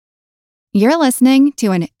You're listening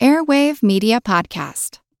to an Airwave Media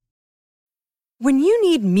Podcast. When you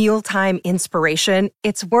need mealtime inspiration,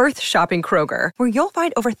 it's worth shopping Kroger, where you'll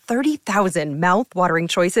find over 30,000 mouth-watering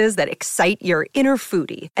choices that excite your inner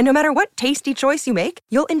foodie. And no matter what tasty choice you make,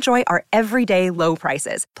 you'll enjoy our everyday low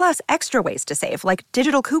prices, plus extra ways to save, like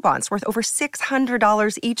digital coupons worth over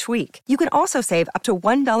 $600 each week. You can also save up to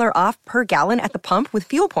 $1 off per gallon at the pump with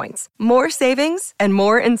fuel points. More savings and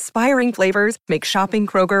more inspiring flavors make shopping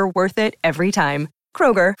Kroger worth it every time.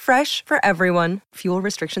 Kroger, fresh for everyone. Fuel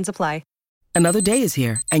restrictions apply. Another day is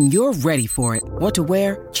here, and you're ready for it. What to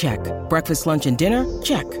wear? Check. Breakfast, lunch, and dinner?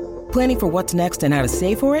 Check. Planning for what's next and how to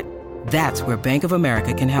save for it? That's where Bank of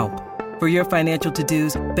America can help. For your financial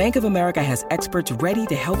to-dos, Bank of America has experts ready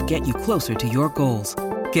to help get you closer to your goals.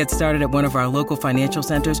 Get started at one of our local financial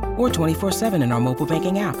centers or 24/7 in our mobile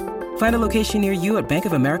banking app. Find a location near you at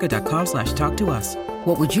bankofamerica.com/talktous.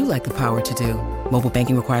 What would you like the power to do? Mobile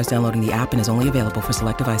banking requires downloading the app and is only available for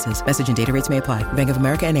select devices. Message and data rates may apply. Bank of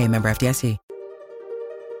America N.A., member FDIC.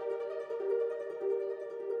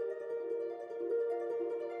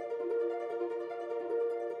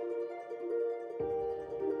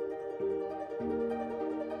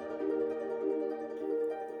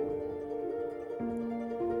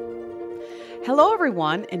 Hello,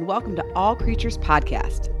 everyone, and welcome to All Creatures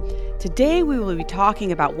Podcast. Today, we will be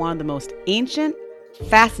talking about one of the most ancient,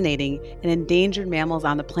 fascinating, and endangered mammals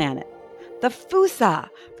on the planet, the Fossa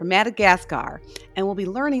from Madagascar, and we'll be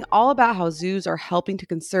learning all about how zoos are helping to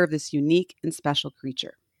conserve this unique and special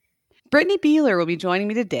creature. Brittany Behler will be joining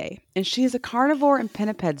me today, and she is a carnivore and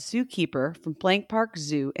pinniped zookeeper from Blank Park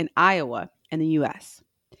Zoo in Iowa in the U.S.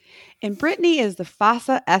 And Brittany is the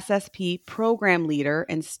Fossa SSP program leader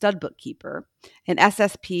and stud book keeper. And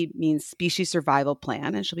SSP means Species Survival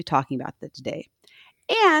Plan, and she'll be talking about that today.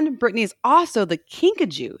 And Brittany is also the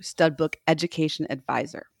Kinkajou stud book education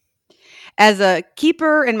advisor. As a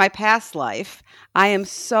keeper in my past life, I am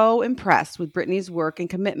so impressed with Brittany's work and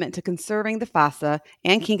commitment to conserving the Fossa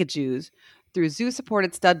and Kinkajous through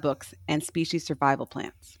zoo-supported stud books and species survival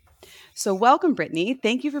plans. So welcome, Brittany.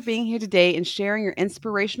 Thank you for being here today and sharing your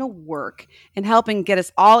inspirational work and helping get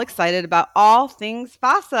us all excited about all things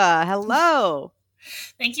Fossa. Hello.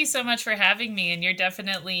 Thank you so much for having me, and you're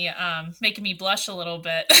definitely making me blush a little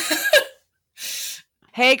bit.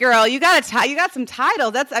 Hey, girl, you got some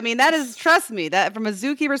titles. That is, trust me, that from a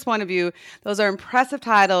zookeeper's point of view, those are impressive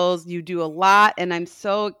titles. You do a lot, and I'm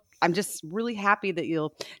just really happy that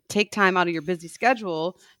you'll take time out of your busy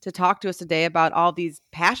schedule to talk to us today about all these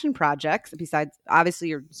passion projects, besides obviously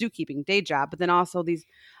your zookeeping day job, but then also these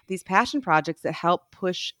passion projects that help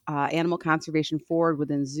push animal conservation forward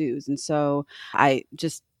within zoos. And so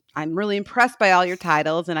I'm really impressed by all your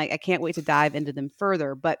titles, and I can't wait to dive into them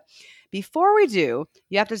further. But before we do,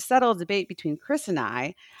 you have to settle a debate between Chris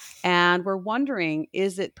and we're wondering,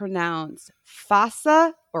 is it pronounced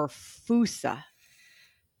Fossa or Fossa?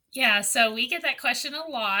 Yeah, so we get that question a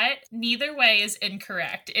lot. Neither way is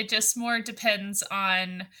incorrect. It just more depends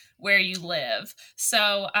on where you live.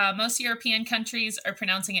 So most European countries are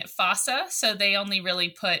pronouncing it Fossa, so they only really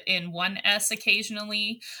put in one S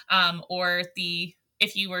occasionally, or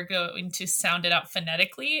if you were going to sound it out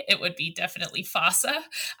phonetically, it would be definitely Fossa.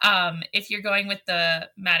 If you're going with the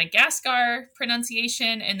Madagascar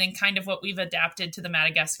pronunciation and then kind of what we've adapted to the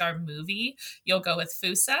Madagascar movie, you'll go with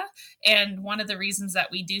Fossa. And one of the reasons that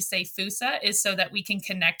we do say Fossa is so that we can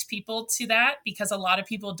connect people to that, because a lot of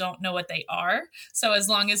people don't know what they are. So as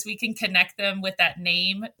long as we can connect them with that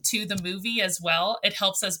name to the movie as well, it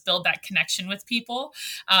helps us build that connection with people,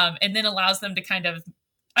 and then allows them to kind of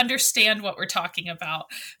understand what we're talking about.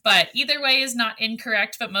 But either way is not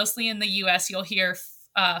incorrect, but mostly in the US you'll hear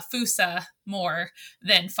Fossa more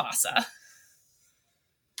than Fossa.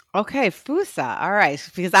 Okay, Fossa. All right,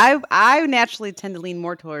 because I naturally tend to lean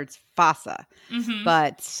more towards Fossa,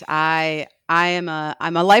 but I'm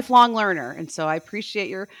a lifelong learner, and so I appreciate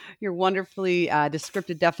your wonderfully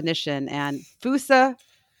descriptive definition, and Fossa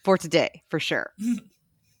for today for sure.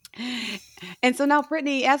 And so now,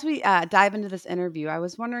 Brittany, as we dive into this interview, I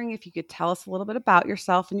was wondering if you could tell us a little bit about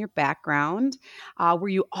yourself and your background. Were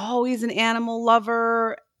you always an animal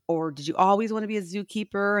lover, or did you always want to be a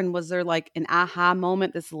zookeeper? And was there like an aha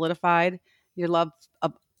moment that solidified your love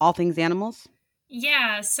of all things animals?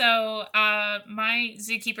 Yeah, so my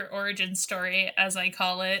zookeeper origin story, as I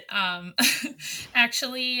call it,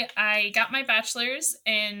 actually, I got my bachelor's,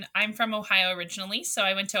 and I'm from Ohio originally, so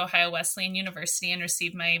I went to Ohio Wesleyan University and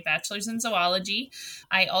received my bachelor's in zoology.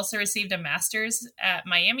 I also received a master's at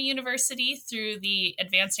Miami University through the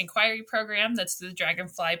Advanced Inquiry program. That's the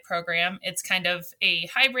Dragonfly program. It's kind of a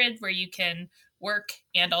hybrid where you can work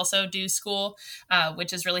and also do school,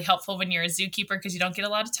 which is really helpful when you're a zookeeper because you don't get a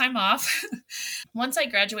lot of time off. Once I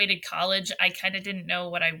graduated college, I kind of didn't know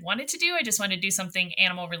what I wanted to do. I just wanted to do something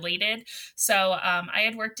animal related. So I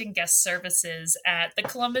had worked in guest services at the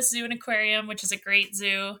Columbus Zoo and Aquarium, which is a great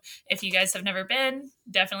zoo. If you guys have never been,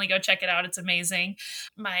 definitely go check it out. It's amazing.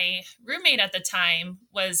 My roommate at the time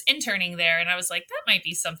was interning there, and I was like, that might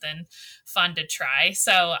be something fun to try.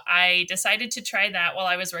 So I decided to try that while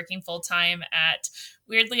I was working full-time at,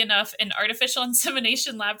 weirdly enough, an artificial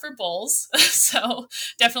insemination lab for bulls. So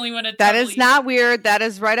definitely want to. That is not weird. That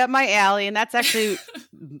is right up my alley. And that's actually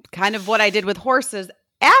kind of what I did with horses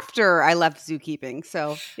after I left zookeeping.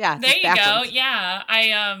 So yeah. There you go. Yeah.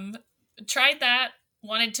 I tried that.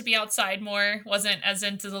 Wanted to be outside more, wasn't as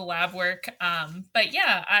into the lab work. But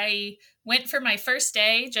yeah, I went for my first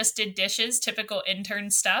day, just did dishes, typical intern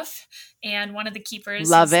stuff. And one of the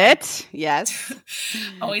keepers. Love it. Yes.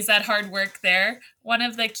 Always that hard work there. One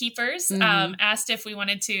of the keepers asked if we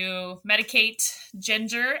wanted to medicate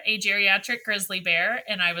Ginger, a geriatric grizzly bear.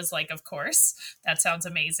 And I was like, of course, that sounds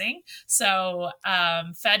amazing. So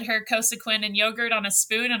fed her Cosequin and yogurt on a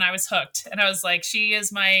spoon, and I was hooked. And I was like, she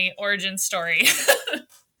is my origin story.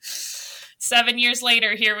 7 years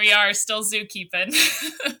later, here we are, still zookeeping.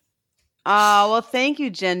 Oh, well, thank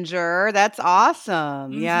you, Ginger. That's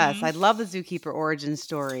awesome. Yes, I love the zookeeper origin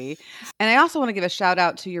story. And I also want to give a shout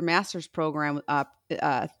out to your master's program.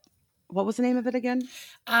 What was the name of it again?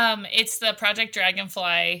 It's the Project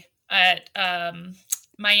Dragonfly at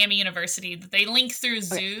Miami University. They link through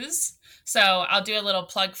zoos. So I'll do a little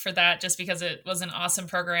plug for that just because it was an awesome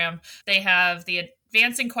program. They have the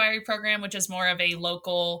Advanced Inquiry Program, which is more of a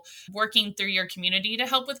local working through your community to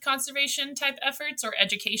help with conservation type efforts or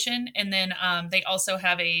education. And then they also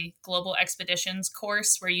have a global expeditions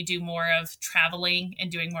course where you do more of traveling and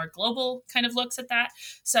doing more global kind of looks at that.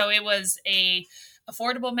 So it was a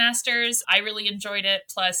affordable master's. I really enjoyed it.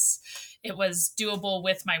 Plus it was doable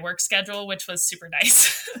with my work schedule, which was super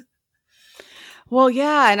nice. Well,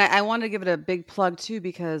 yeah, and I want to give it a big plug too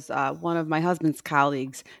because one of my husband's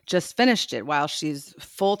colleagues just finished it while she's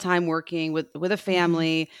full-time working with a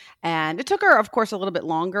family, and it took her, of course, a little bit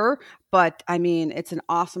longer, but I mean, it's an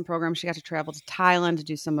awesome program. She got to travel to Thailand to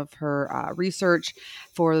do some of her research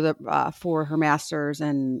for her master's,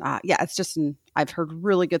 and yeah, it's just I've heard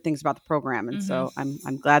really good things about the program, and so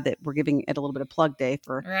I'm glad that we're giving it a little bit of plug day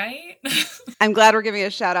for. Right. I'm glad we're giving a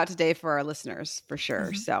shout out today for our listeners for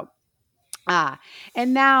sure. So.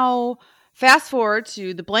 And now fast forward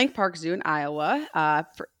to the Blank Park Zoo in Iowa.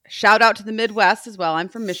 Shout out to the Midwest as well. I'm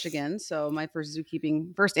from Michigan, so my first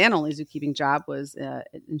and only zookeeping job was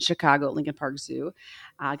in Chicago at Lincoln Park Zoo.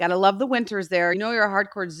 Gotta love the winters there. You know you're a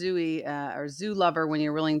hardcore zooey or zoo lover when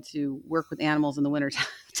you're willing to work with animals in the wintertime.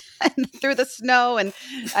 Through the snow, and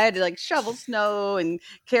I had to shovel snow and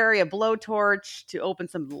carry a blowtorch to open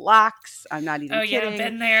some locks. I'm not even kidding. Oh yeah,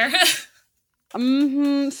 been there.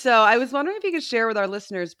 So I was wondering if you could share with our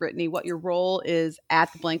listeners, Brittany, what your role is at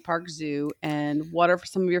the Blank Park Zoo and what are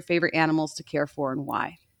some of your favorite animals to care for and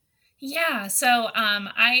why? Yeah, so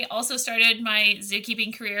I also started my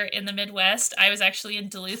zookeeping career in the Midwest. I was actually in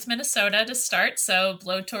Duluth, Minnesota to start, so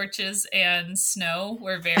blowtorches and snow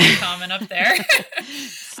were very common up there.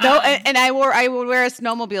 Snow, and I would wear a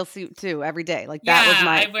snowmobile suit too every day.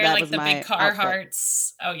 I wear the big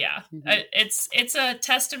Carhartts. Oh yeah, it's a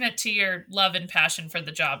testament to your love and passion for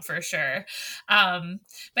the job for sure.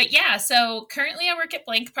 But yeah, so currently I work at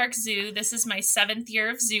Blank Park Zoo. This is my 7th year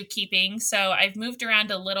of zookeeping, so I've moved around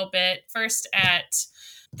a little bit. First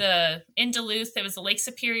in Duluth, it was the Lake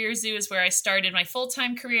Superior Zoo is where I started my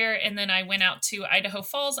full-time career. And then I went out to Idaho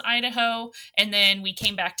Falls, Idaho. And then we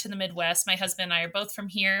came back to the Midwest. My husband and I are both from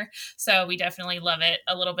here. So we definitely love it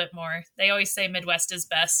a little bit more. They always say Midwest is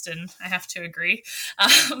best, and I have to agree.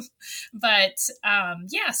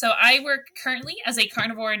 Yeah, so I work currently as a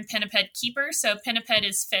carnivore and pinniped keeper. So pinniped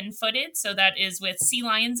is fin-footed. So that is with sea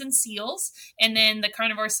lions and seals. And then the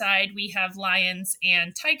carnivore side, we have lions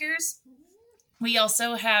and tigers. We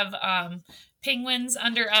also have penguins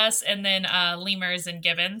under us, and then lemurs and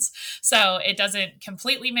gibbons. So it doesn't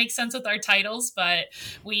completely make sense with our titles, but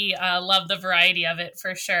we love the variety of it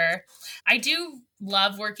for sure. I do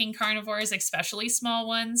love working carnivores, especially small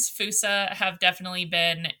ones. Fossa have definitely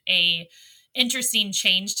been a interesting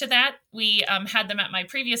change to that. We had them at my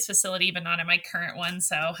previous facility, but not at my current one.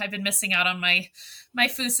 So I've been missing out on my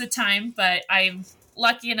Fossa time, but I'm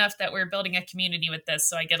lucky enough that we're building a community with this,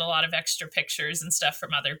 so I get a lot of extra pictures and stuff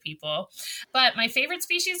from other people. But my favorite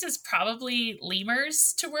species is probably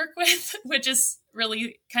lemurs to work with, which is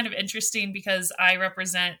really kind of interesting because I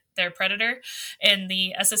represent their predator in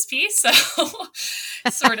the SSP. So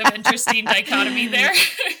sort of interesting dichotomy there.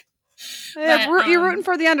 Yeah, But, you're rooting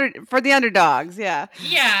for the underdogs. Yeah.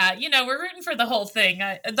 Yeah. We're rooting for the whole thing,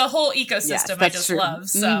 the whole ecosystem. Yes, I just true. love.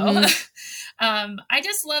 So I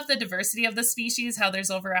just love the diversity of the species, how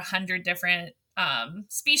there's over 100 different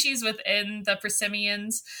species within the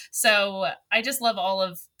Persimmons. So I just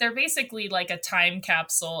love they're basically like a time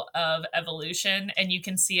capsule of evolution, and you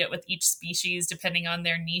can see it with each species depending on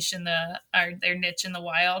their niche their niche in the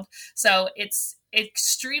wild. So it's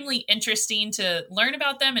extremely interesting to learn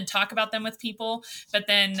about them and talk about them with people, but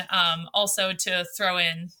then also to throw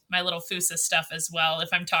in my little Fossa stuff as well if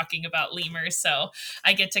I'm talking about lemurs. So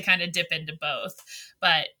I get to kind of dip into both.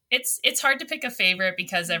 But it's hard to pick a favorite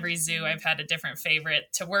because every zoo I've had a different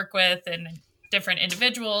favorite to work with and different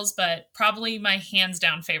individuals, but probably my hands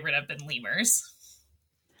down favorite have been lemurs.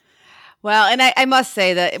 Well, and I must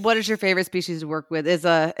say that what is your favorite species to work with is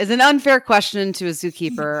an unfair question to a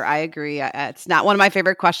zookeeper. I agree. It's not one of my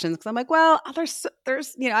favorite questions because I'm like, well, there's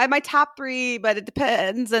I have my top 3, but it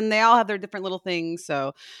depends, and they all have their different little things.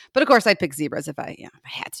 So, but of course, I'd pick zebras if I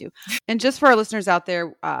had to. And just for our listeners out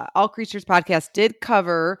there, All Creatures Podcast did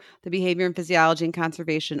cover the behavior and physiology and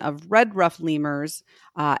conservation of red ruff lemurs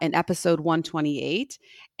in episode 128,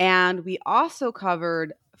 and we also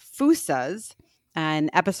covered Fossas and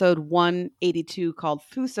episode 182 called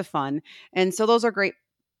Fossa Fun. And so those are great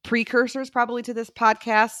precursors probably to this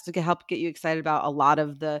podcast to help get you excited about a lot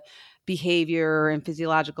of the behavior and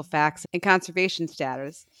physiological facts and conservation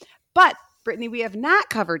status. But Brittany, we have not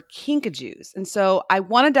covered kinkajous. And so I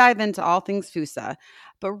want to dive into all things Fossa.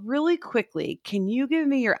 But really quickly, can you give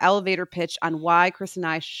me your elevator pitch on why Chris and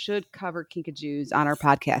I should cover kinkajous on our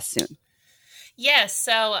podcast soon? Yes,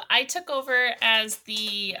 so I took over as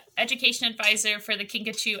the education advisor for the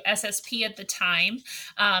Kinkajou SSP at the time.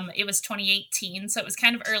 It was 2018, so it was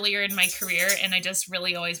kind of earlier in my career, and I just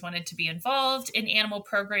really always wanted to be involved in animal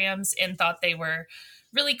programs and thought they were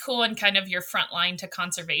really cool and kind of your front line to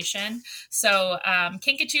conservation. So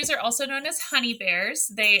Kinkajous are also known as honey bears.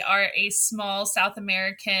 They are a small South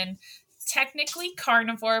American, technically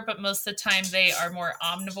carnivore, but most of the time they are more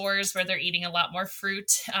omnivores where they're eating a lot more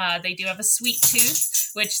fruit. They do have a sweet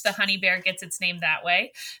tooth, which the honey bear gets its name that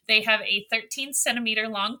way. They have a 13 centimeter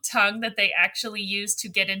long tongue that they actually use to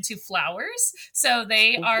get into flowers. So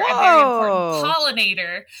they are a very important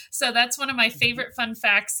pollinator. So that's one of my favorite fun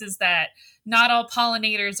facts is that not all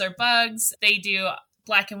pollinators are bugs. They do.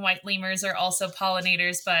 Black and white lemurs are also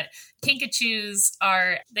pollinators, but kinkajous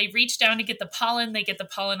they reach down to get the pollen, they get the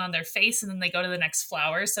pollen on their face, and then they go to the next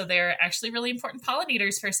flower. So they're actually really important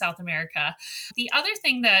pollinators for South America. The other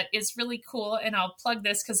thing that is really cool, and I'll plug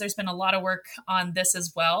this because there's been a lot of work on this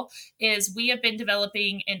as well, is we have been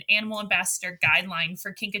developing an animal ambassador guideline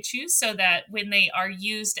for kinkajous so that when they are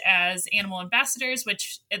used as animal ambassadors,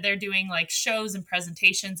 which they're doing like shows and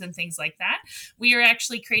presentations and things like that, we are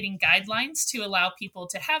actually creating guidelines to allow people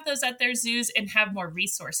to have those at their zoos and have more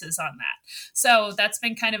resources on that. So that's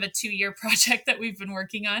been kind of a 2-year project that we've been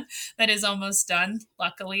working on that is almost done.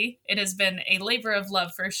 Luckily, it has been a labor of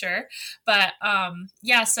love for sure. But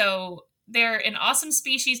so they're an awesome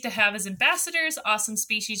species to have as ambassadors, awesome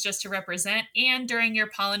species just to represent. And during your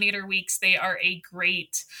pollinator weeks, they are a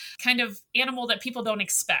great kind of animal that people don't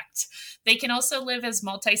expect. They can also live as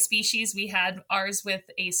multi-species. We had ours with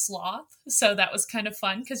a sloth. So that was kind of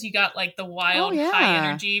fun because you got like the wild high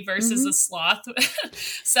energy versus a sloth.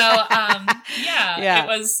 So it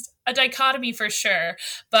was a dichotomy for sure.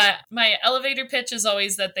 But my elevator pitch is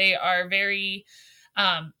always that they are very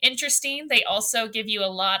interesting. They also give you a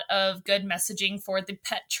lot of good messaging for the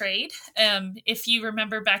pet trade. If you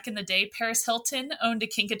remember back in the day, Paris Hilton owned a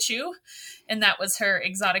kinkajou, and that was her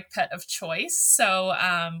exotic pet of choice. So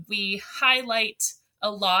we highlight a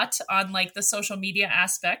lot on like the social media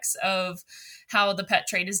aspects of how the pet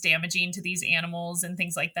trade is damaging to these animals and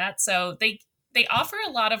things like that. So they offer a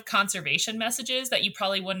lot of conservation messages that you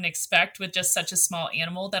probably wouldn't expect with just such a small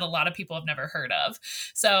animal that a lot of people have never heard of.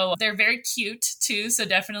 So they're very cute too. So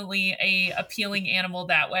definitely a appealing animal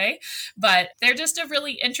that way, but they're just a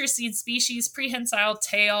really interesting species, prehensile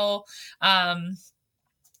tail.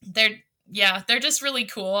 They're just really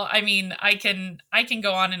cool. I mean, I can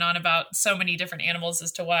go on and on about so many different animals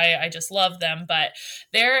as to why I just love them, but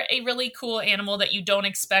they're a really cool animal that you don't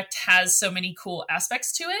expect has so many cool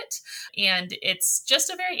aspects to it. And it's just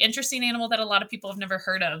a very interesting animal that a lot of people have never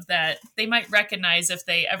heard of that they might recognize if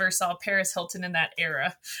they ever saw Paris Hilton in that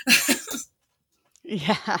era.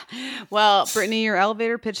 Yeah. Well, Brittany, your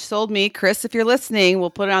elevator pitch sold me. Chris, if you're listening, we'll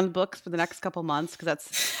put it on the books for the next couple months because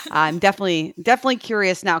I'm definitely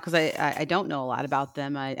curious now because I don't know a lot about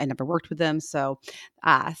them. I never worked with them. So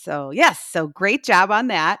yes. So great job on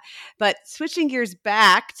that. But switching gears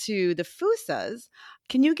back to the Fossas,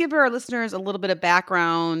 can you give our listeners a little bit of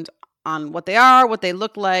background on what they are, what they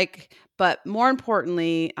look like, but more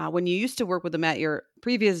importantly, when you used to work with them at your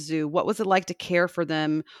previous zoo, what was it like to care for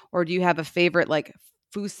them? Or do you have a favorite like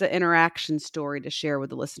Fossa interaction story to share with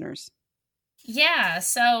the listeners? Yeah,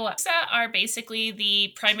 so Fossa are basically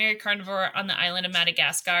the primary carnivore on the island of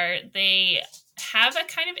Madagascar. They have a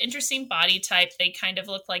kind of interesting body type. They kind of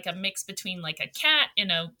look like a mix between like a cat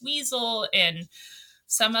and a weasel and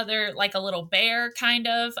some other, like a little bear kind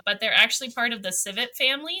of, but they're actually part of the civet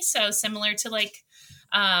family. So similar to like,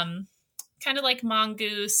 kind of like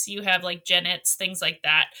mongoose, you have like genets, things like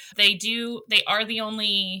that. They are the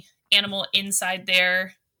only animal inside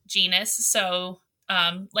their genus. So,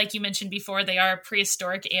 like you mentioned before, they are a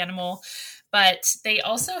prehistoric animal, but they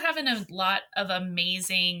also have a lot of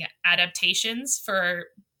amazing adaptations for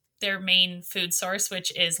their main food source,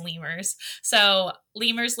 which is lemurs. So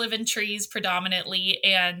lemurs live in trees predominantly,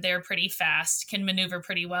 and they're pretty fast, can maneuver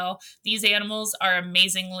pretty well. These animals are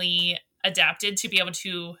amazingly adapted to be able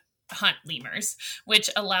to hunt lemurs, which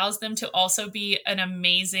allows them to also be an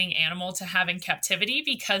amazing animal to have in captivity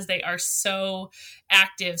because they are so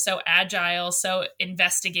active, so agile, so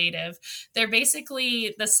investigative. They're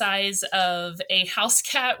basically the size of a house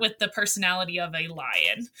cat with the personality of a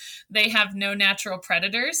lion. They have no natural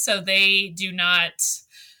predators, so they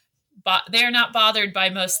are not bothered by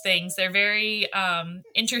most things. They're very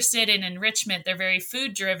interested in enrichment. They're very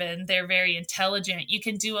food driven. They're very intelligent. You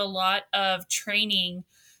can do a lot of training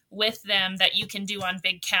with them that you can do on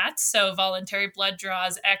big cats. So voluntary blood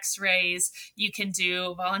draws, x-rays, you can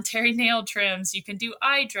do voluntary nail trims, you can do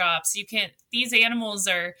eye drops. These animals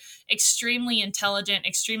are extremely intelligent,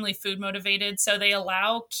 extremely food motivated. So they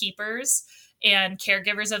allow keepers and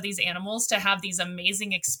caregivers of these animals to have these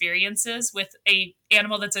amazing experiences with a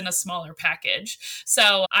animal that's in a smaller package.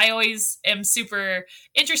 So I always am super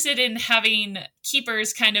interested in having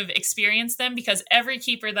keepers kind of experience them because every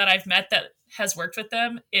keeper that I've met that has worked with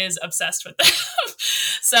them is obsessed with them.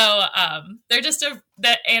 So they're just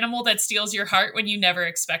that animal that steals your heart when you never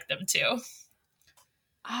expect them to.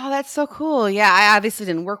 Oh, that's so cool. Yeah, I obviously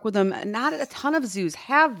didn't work with them. Not a ton of zoos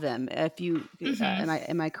have them. If you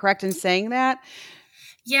am I correct in saying that?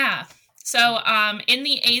 Yeah. So in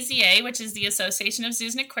the AZA, which is the Association of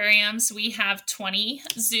Zoos and Aquariums, we have 20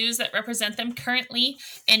 zoos that represent them currently.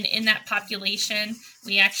 And in that population,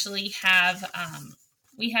 we actually have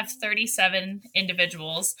 37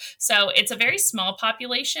 individuals. So it's a very small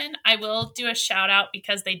population. I will do a shout out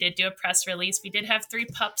because they did do a press release. We did have 3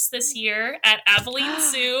 pups this year at Abilene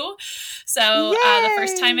Zoo. So the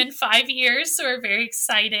first time in 5 years. So we're very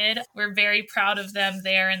excited. We're very proud of them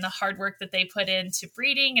there and the hard work that they put into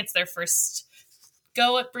breeding. It's their first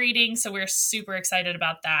go at breeding. So we're super excited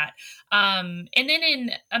about that. And then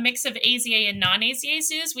in a mix of AZA and non-AZA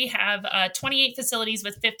zoos, we have 28 facilities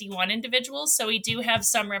with 51 individuals. So we do have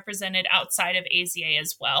some represented outside of AZA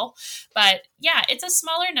as well. But yeah, it's a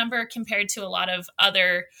smaller number compared to a lot of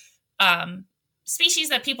other species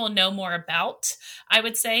that people know more about, I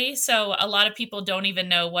would say. So a lot of people don't even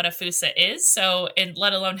know what a Fossa is, and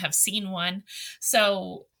let alone have seen one.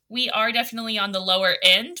 So we are definitely on the lower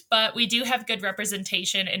end, but we do have good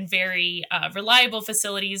representation and very reliable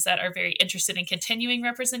facilities that are very interested in continuing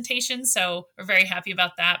representation. So we're very happy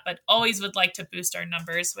about that, but always would like to boost our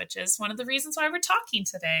numbers, which is one of the reasons why we're talking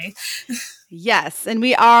today. Yes, and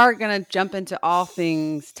we are going to jump into all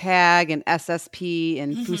things tag and SSP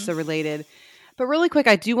and Fossa related. But really quick,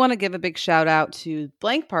 I do want to give a big shout out to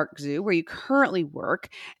Blank Park Zoo, where you currently work.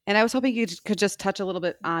 And I was hoping you could just touch a little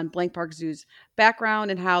bit on Blank Park Zoo's background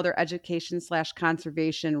and how their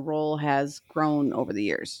education/conservation role has grown over the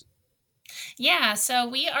years. Yeah, so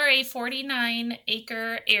we are a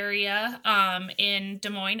 49-acre area in Des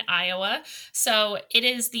Moines, Iowa. So it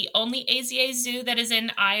is the only AZA zoo that is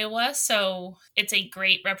in Iowa. So it's a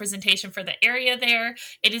great representation for the area there.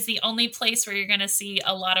 It is the only place where you're going to see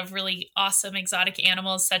a lot of really awesome exotic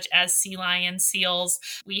animals such as sea lions, seals.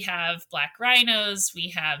 We have black rhinos,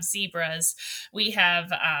 we have zebras, we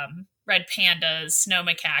have red pandas, snow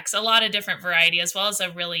macaques, a lot of different variety, as well as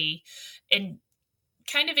a really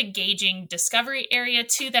kind of engaging discovery area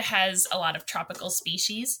too that has a lot of tropical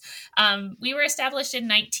species. We were established in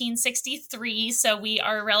 1963, so we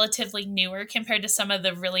are relatively newer compared to some of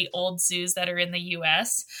the really old zoos that are in the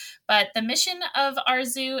U.S. But the mission of our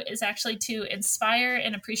zoo is actually to inspire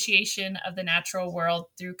an appreciation of the natural world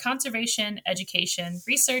through conservation, education,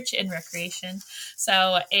 research, and recreation.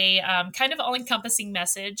 So a kind of all-encompassing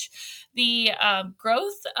message. The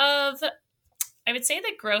growth of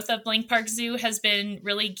Blank Park Zoo has been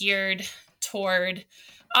really geared toward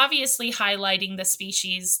obviously highlighting the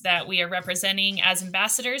species that we are representing as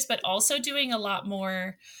ambassadors, but also doing a lot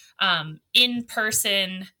more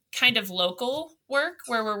in-person kind of local work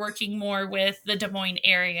where we're working more with the Des Moines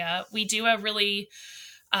area. We do a really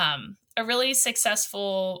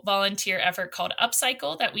successful volunteer effort called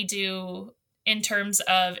Upcycle that we do in terms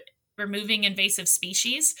of removing invasive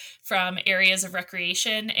species from areas of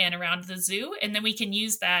recreation and around the zoo. And then we can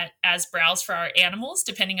use that as browse for our animals,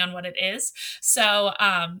 depending on what it is. So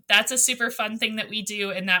that's a super fun thing that we do.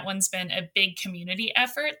 And that one's been a big community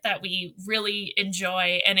effort that we really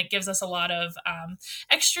enjoy. And it gives us a lot of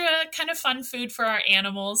extra kind of fun food for our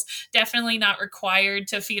animals. Definitely not required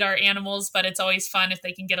to feed our animals, but it's always fun if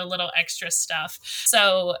they can get a little extra stuff.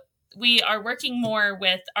 So we are working more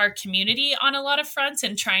with our community on a lot of fronts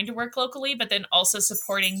and trying to work locally, but then also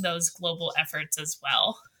supporting those global efforts as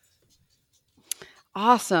well.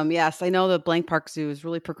 Awesome. Yes, I know the Blank Park Zoo is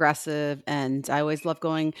really progressive, and I always love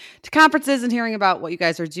going to conferences and hearing about what you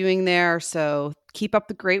guys are doing there. So keep up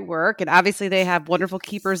the great work. And obviously they have wonderful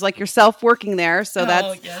keepers like yourself working there. So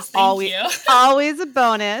that's always a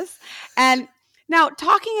bonus. And now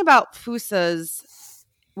talking about Fossas,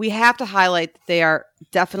 we have to highlight that they are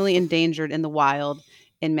definitely endangered in the wild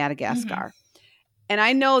in Madagascar. Mm-hmm. And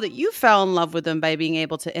I know that you fell in love with them by being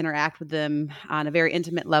able to interact with them on a very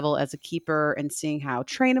intimate level as a keeper and seeing how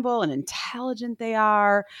trainable and intelligent they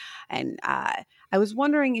are. And I was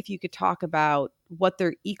wondering if you could talk about what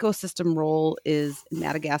their ecosystem role is in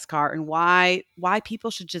Madagascar and why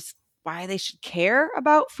they should care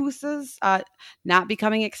about Fossas not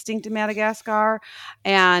becoming extinct in Madagascar,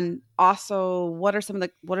 and also what are some of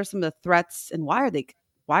the threats and why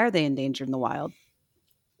are they endangered in the wild?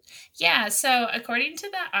 Yeah, so according to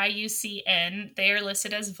the IUCN, they are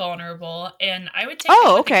listed as vulnerable, and I would take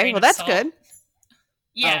that with a grain of that's salt. Good.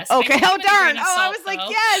 Yes. Oh, okay. Oh, darn. Salt, I was like,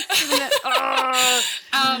 yes.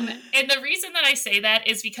 And the reason that I say that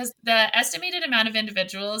is because the estimated amount of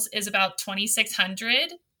individuals is about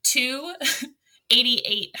 2,600 to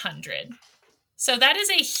 8,800. So that is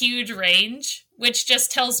a huge range, which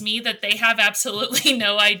just tells me that they have absolutely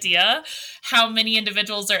no idea how many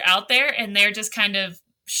individuals are out there, and they're just kind of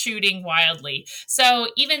shooting wildly. So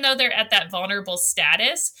even though they're at that vulnerable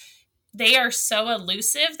status, they are so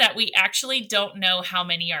elusive that we actually don't know how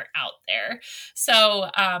many are out there. So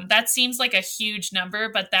that seems like a huge number,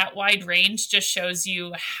 but that wide range just shows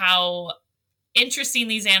you how interesting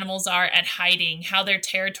these animals are at hiding, how their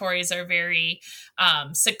territories are very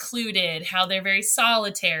secluded, how they're very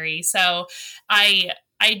solitary. So I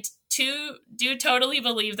do totally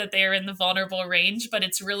believe that they are in the vulnerable range, but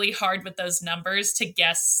it's really hard with those numbers to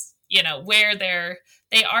guess, where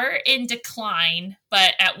they are in decline,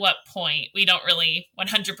 but at what point we don't really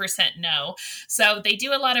 100% know. So they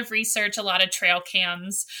do a lot of research, a lot of trail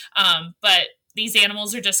cams, but these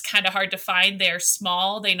animals are just kind of hard to find. They're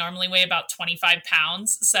small. They normally weigh about 25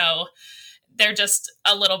 pounds. So they're just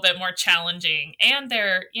a little bit more challenging. And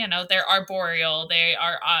they're arboreal. They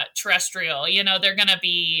are terrestrial. They're going to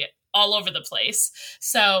be all over the place.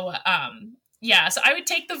 So, so I would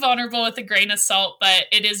take the vulnerable with a grain of salt, but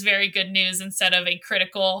it is very good news instead of a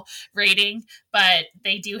critical rating. But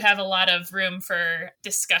they do have a lot of room for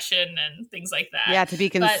discussion and things like that. Yeah, to be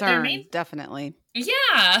concerned, definitely.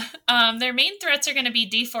 Yeah. Their main threats are going to be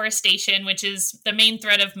deforestation, which is the main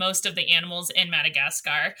threat of most of the animals in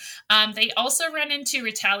Madagascar. They also run into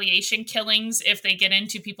retaliation killings if they get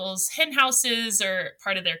into people's hen houses or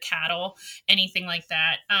part of their cattle, anything like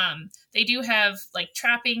that. They do have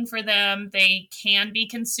trapping for them. They can be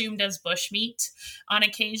consumed as bushmeat on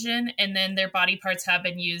occasion, and then their body parts have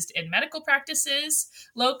been used in medical practices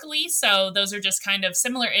locally. So those are just kind of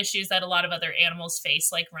similar issues that a lot of other animals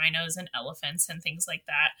face, like rhinos and elephants and things like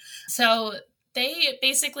that. So they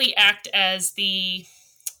basically act as the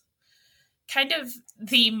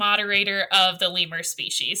moderator of the lemur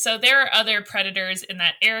species. So there are other predators in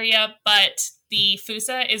that area, but the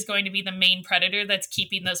Fossa is going to be the main predator that's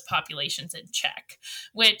keeping those populations in check,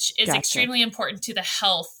 which is extremely important to the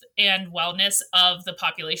health and wellness of the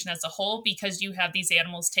population as a whole, because you have these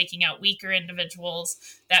animals taking out weaker individuals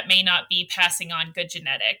that may not be passing on good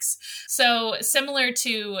genetics. So similar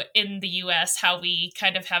to in the US, how we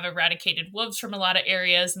kind of have eradicated wolves from a lot of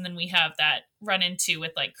areas, and then we have that run into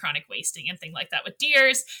with like chronic wasting and things like that with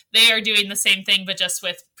deers, they are doing the same thing, but just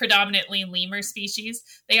with predominantly lemur species.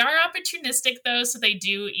 They are opportunistic though, so they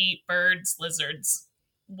do eat birds, lizards,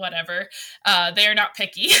 whatever. They are not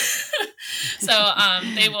picky. So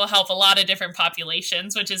they will help a lot of different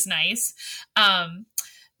populations, which is nice.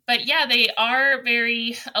 But yeah, they are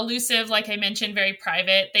very elusive, like I mentioned, very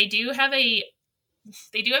private. They do have a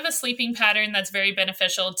sleeping pattern that's very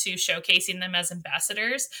beneficial to showcasing them as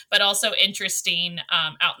ambassadors, but also interesting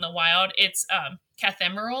out in the wild. It's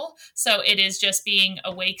cathemeral, so it is just being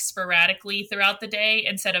awake sporadically throughout the day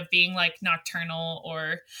instead of being like nocturnal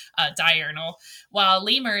or diurnal, while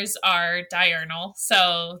lemurs are diurnal,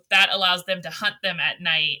 so that allows them to hunt them at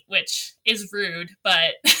night, which is rude,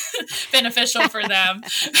 but beneficial for them.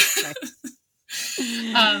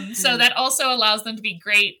 So that also allows them to be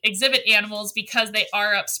great exhibit animals because they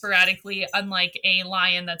are up sporadically, unlike a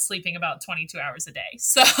lion that's sleeping about 22 hours a day.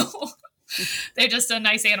 So they're just a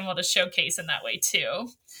nice animal to showcase in that way too.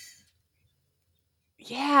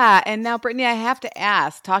 Yeah. And now, Brittany, I have to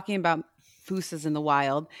ask, talking about Fossas in the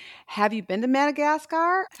wild, have you been to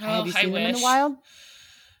Madagascar? Have you seen them in the wild?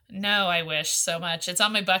 No, I wish so much. It's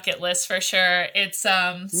on my bucket list for sure. It's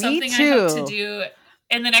something I hope to do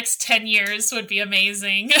in the next 10 years would be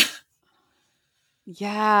amazing.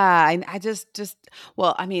 Yeah. I just,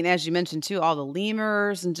 well, I mean, as you mentioned too, all the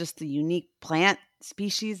lemurs and just the unique plant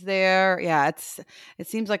species there. Yeah. It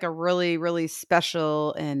seems like a really, really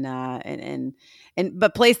special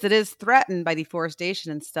but place that is threatened by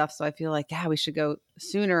deforestation and stuff. So I feel like, yeah, we should go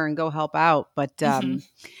sooner and go help out.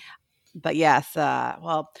 But yes,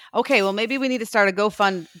 well, okay. Well, maybe we need to start a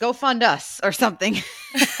GoFund us or something.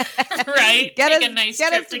 Right. Take a nice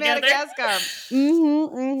trip to together. Madagascar.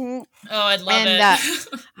 Oh, I'd love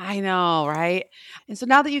it. I know, right? And so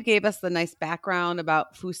now that you gave us the nice background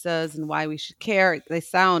about Fossas and why we should care, they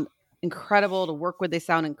sound incredible to work with. They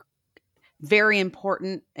sound very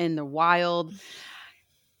important in the wild.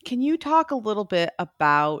 Can you talk a little bit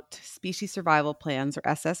about species survival plans, or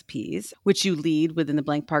SSPs, which you lead within the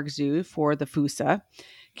Blank Park Zoo for the Fossa?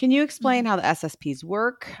 Can you explain how the SSPs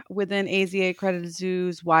work within AZA accredited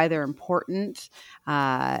zoos, why they're important,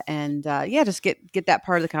 and just get that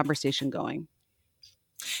part of the conversation going?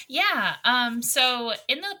 Yeah. So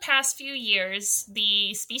in the past few years,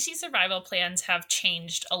 the species survival plans have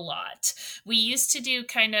changed a lot. We used to do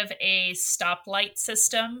kind of a stoplight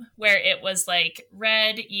system where it was like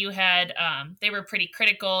red, you had, they were pretty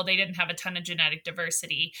critical. They didn't have a ton of genetic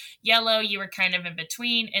diversity. Yellow, you were kind of in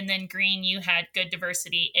between. And then green, you had good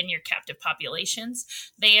diversity in your captive populations.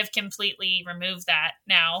 They have completely removed that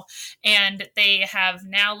now. And they have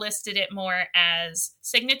now listed it more as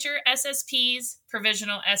signature SSPs,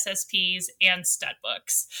 provisional SSPs, and stud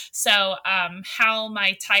books. So how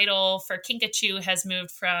my title for Kinkajou has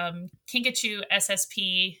moved from Kinkajou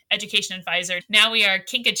SSP Education Advisor, now we are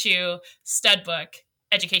Kinkajou Stud Book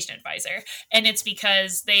Education Advisor. And it's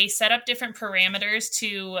because they set up different parameters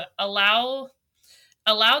to allow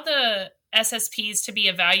the SSPs to be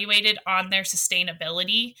evaluated on their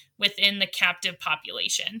sustainability within the captive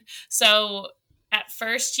population. So at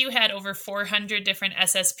first, you had over 400 different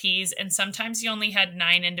SSPs, and sometimes you only had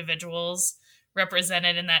 9 individuals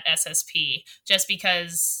represented in that SSP, just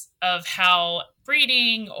because of how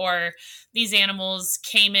breeding or these animals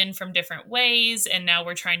came in from different ways, and now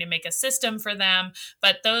we're trying to make a system for them.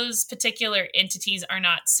 But those particular entities are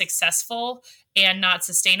not successful and not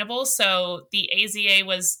sustainable. So the AZA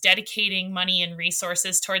was dedicating money and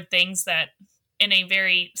resources toward things that, in a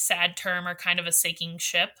very sad term, are kind of a sinking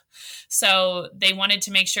ship. So they wanted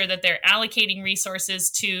to make sure that they're allocating resources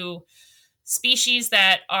to species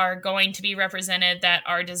that are going to be represented, that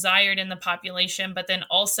are desired in the population, but then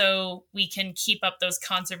also we can keep up those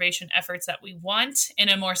conservation efforts that we want in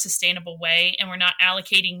a more sustainable way. And we're not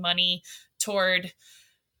allocating money toward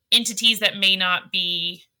entities that may not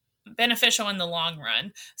be beneficial in the long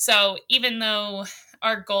run. So even though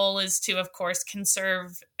our goal is to, of course,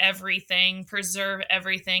 conserve everything, preserve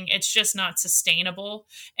everything, it's just not sustainable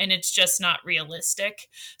and it's just not realistic.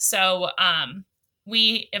 So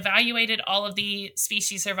we evaluated all of the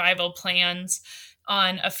species survival plans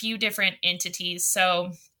on a few different entities.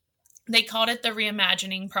 So they called it the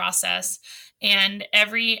reimagining process. And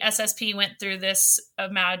every SSP went through this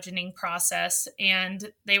imagining process,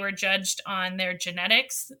 and they were judged on their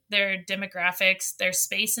genetics, their demographics, their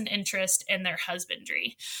space and interest, and their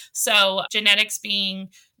husbandry. So genetics being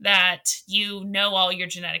that you know all your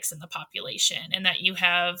genetics in the population, and that you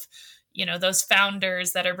have, you know, those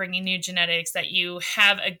founders that are bringing new genetics, that you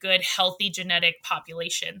have a good, healthy genetic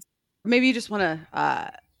population. Maybe you just want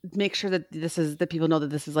to make sure that that people know that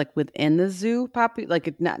this is like within the zoo like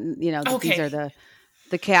it's not, that these are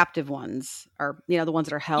the captive ones, or, the ones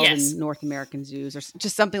that are held in North American zoos, or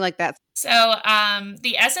just something like that. So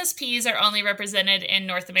the SSPs are only represented in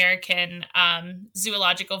North American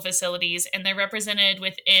zoological facilities, and they're represented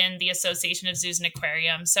within the Association of Zoos and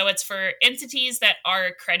Aquariums. So it's for entities that are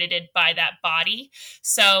accredited by that body.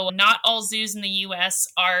 So not all zoos in the U.S.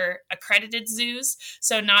 are accredited zoos.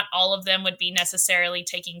 So not all of them would be necessarily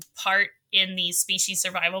taking part in these species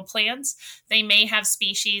survival plans. They may have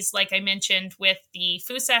species, like I mentioned with the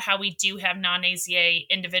Fossa, how we do have non-AZA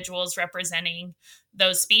individuals representing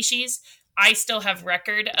those species. I still have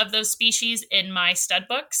record of those species in my stud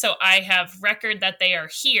book. So I have record that they are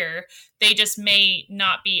here. They just may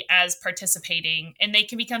not be as participating, and they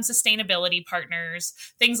can become sustainability partners,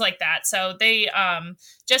 things like that. So they,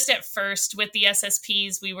 just at first with the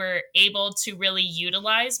SSPs, we were able to really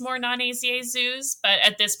utilize more non-AZA zoos. But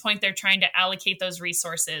at this point, they're trying to allocate those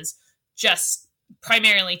resources just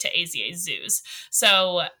primarily to AZA zoos.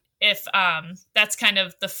 So if that's kind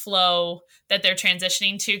of the flow that they're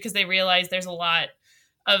transitioning to, because they realize there's a lot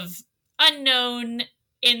of unknown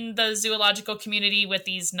in the zoological community with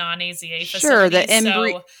these non-AZA facilities. Sure, the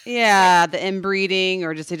inbreeding,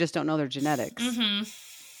 or they just don't know their genetics. Mm-hmm.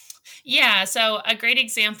 Yeah, so a great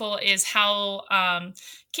example is how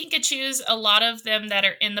kinkajous, a lot of them that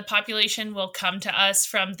are in the population will come to us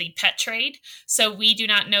from the pet trade. So we do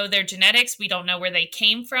not know their genetics. We don't know where they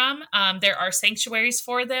came from. There are sanctuaries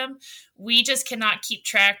for them. We just cannot keep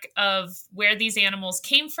track of where these animals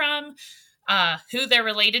came from, who they're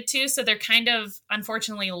related to. So they're kind of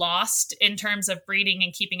unfortunately lost in terms of breeding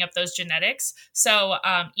and keeping up those genetics. So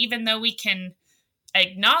even though we can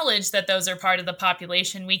acknowledge that those are part of the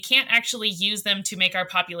population, we can't actually use them to make our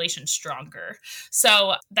population stronger.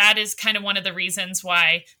 So that is kind of one of the reasons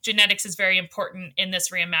why genetics is very important in this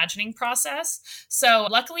reimagining process. So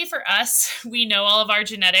luckily for us, we know all of our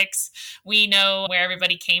genetics. We know where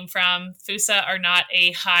everybody came from. Fossa are not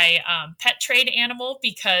a high pet trade animal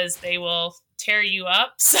because they will tear you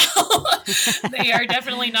up. So they are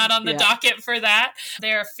definitely not on the docket for that.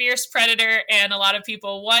 They're a fierce predator, and a lot of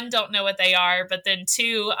people, one, don't know what they are, but then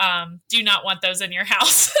two, do not want those in your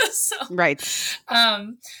house. Right.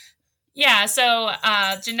 So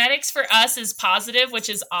genetics for us is positive, which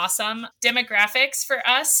is awesome. Demographics for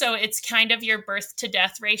us, so it's kind of your birth to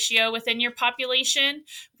death ratio within your population.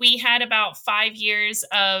 We had about 5 years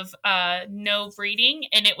of no breeding,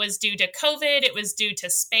 and it was due to COVID, it was due to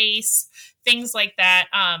space, things like that.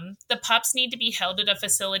 The pups need to be held at a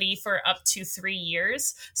facility for up to 3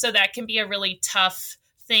 years. So that can be a really tough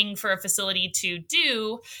thing for a facility to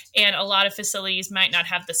do, and a lot of facilities might not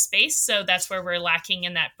have the space, so that's where we're lacking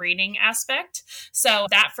in that breeding aspect. So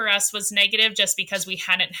that for us was negative, just because we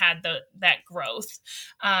hadn't had that growth.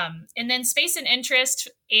 And then space and interest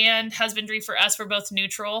and husbandry for us were both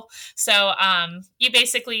neutral. So you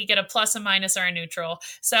basically get a plus, a minus, or a neutral.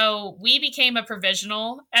 So we became a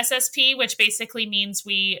provisional SSP, which basically means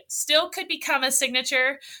we still could become a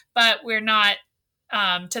signature, but we're not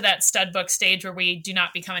to that stud book stage where we do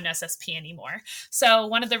not become an SSP anymore. So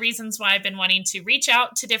one of the reasons why I've been wanting to reach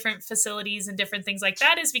out to different facilities and different things like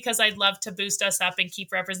that is because I'd love to boost us up and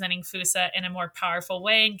keep representing Fossa in a more powerful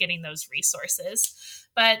way and getting those resources.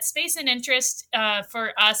 But space and interest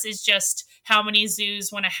for us is just how many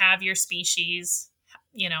zoos want to have your species,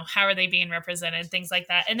 how are they being represented, things like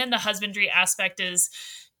that. And then the husbandry aspect is,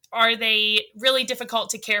 are they really difficult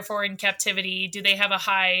to care for in captivity? Do they have a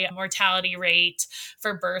high mortality rate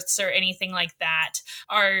for births or anything like that?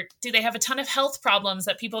 Or do they have a ton of health problems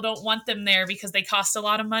that people don't want them there because they cost a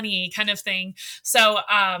lot of money, kind of thing? So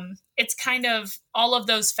it's kind of all of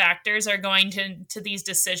those factors are going to these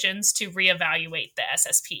decisions to reevaluate the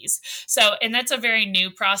SSPs. So, and that's a very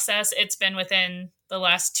new process. It's been within the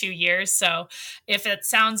last 2 years. So if it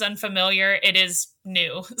sounds unfamiliar, it is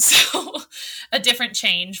new. So a different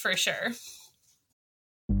change for sure.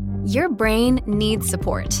 Your brain needs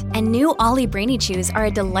support, and new Ollie Brainy Chews are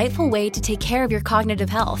a delightful way to take care of your cognitive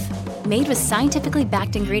health. Made with scientifically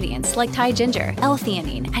backed ingredients like Thai ginger,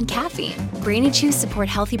 L-theanine, and caffeine, Brainy Chews support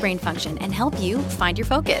healthy brain function and help you find your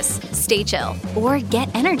focus, stay chill, or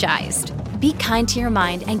get energized. Be kind to your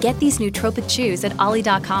mind and get these nootropic chews at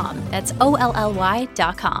olly.com. That's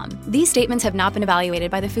OLLY.com. These statements have not been evaluated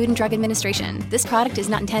by the Food and Drug Administration. This product is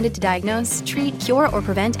not intended to diagnose, treat, cure, or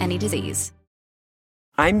prevent any disease.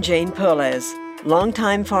 I'm Jane Perlez,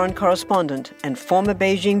 longtime foreign correspondent and former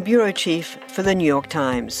Beijing bureau chief for the New York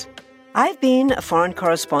Times. I've been a foreign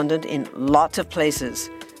correspondent in lots of places: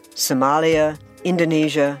 Somalia,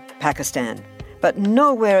 Indonesia, Pakistan, but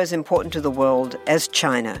nowhere as important to the world as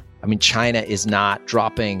China. I mean, China is not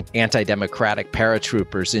dropping anti-democratic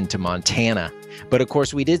paratroopers into Montana. But of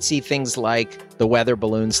course, we did see things like the weather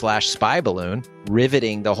balloon/spy balloon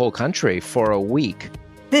riveting the whole country for a week.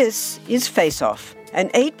 This is Face Off, an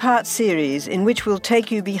 8-part series in which we'll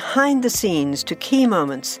take you behind the scenes to key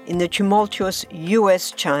moments in the tumultuous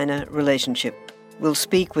U.S.-China relationship. We'll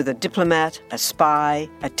speak with a diplomat, a spy,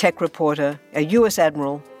 a tech reporter, a U.S.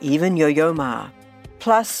 admiral, even Yo-Yo Ma.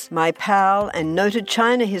 Plus, my pal and noted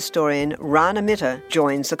China historian Rana Mitter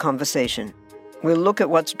joins the conversation. We'll look at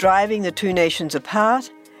what's driving the two nations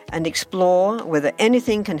apart and explore whether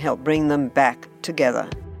anything can help bring them back together.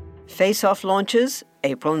 Face Off launches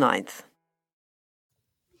April 9th.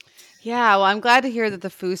 Yeah, well, I'm glad to hear that the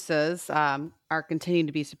Fossas are continuing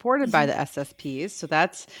to be supported by the SSPs. So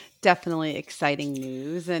that's definitely exciting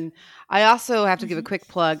news. And I also have to give a quick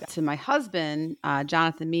plug to my husband,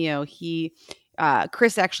 Jonathan Mio.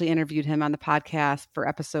 Chris actually interviewed him on the podcast for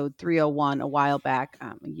episode 301 a while back,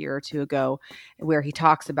 a year or two ago, where he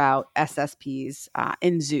talks about SSPs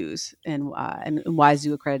in zoos and why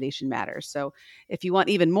zoo accreditation matters. So if you want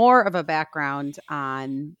even more of a background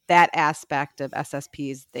on that aspect of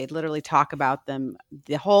SSPs, they literally talk about them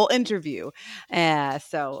the whole interview.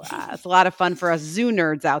 So it's a lot of fun for us zoo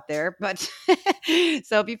nerds out there. But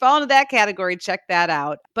so if you fall into that category, check that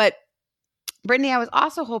out. But Brittany, I was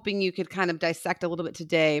also hoping you could kind of dissect a little bit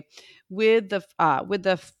today with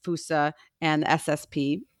the Fossa and the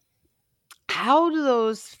SSP. How do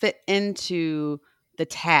those fit into the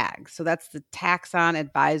tag? So that's the Taxon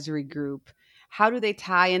Advisory Group. How do they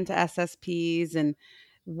tie into SSPs, and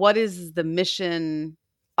what is the mission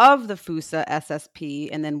of the Fossa SSP?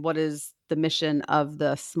 And then what is the mission of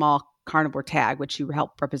the small carnivore tag, which you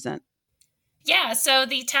help represent? Yeah, so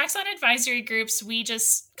the taxon advisory groups, we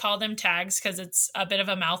just call them tags because it's a bit of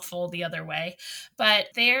a mouthful the other way. But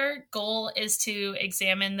their goal is to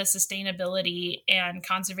examine the sustainability and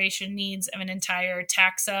conservation needs of an entire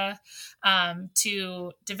taxa,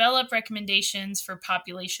 to develop recommendations for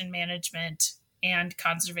population management and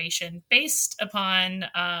conservation based upon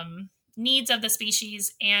needs of the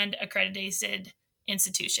species and accredited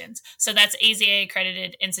institutions. So that's AZA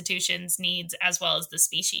accredited institutions needs as well as the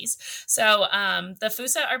species. So the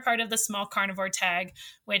Fossa are part of the small carnivore tag,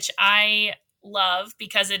 which I love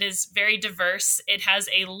because it is very diverse. It has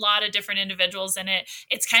a lot of different individuals in it.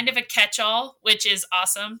 It's kind of a catch-all, which is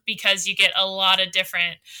awesome because you get a lot of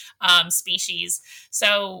different species.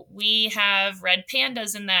 So we have red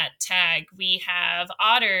pandas in that tag. We have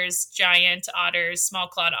otters, giant otters, small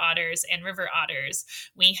clawed otters, and river otters.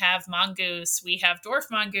 We have mongoose. We have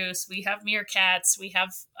dwarf mongoose. We have meerkats. We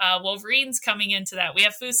have wolverines coming into that. We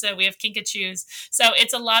have Fossa. We have kinkajous. So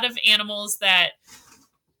it's a lot of animals that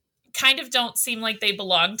kind of don't seem like they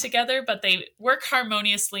belong together, but they work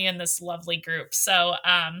harmoniously in this lovely group. So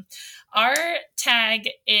our tag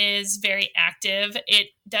is very active. It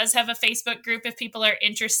does have a Facebook group if people are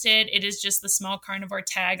interested. It is just the small carnivore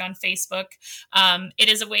tag on Facebook. It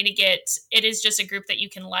is a way to it is just a group that you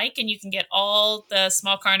can like, and you can get all the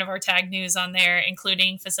small carnivore tag news on there,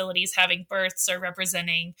 including facilities having births or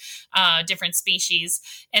representing different species.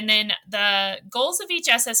 And then the goals of each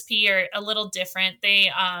SSP are a little different.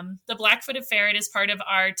 The black-footed ferret is part of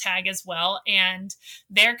our tag as well, and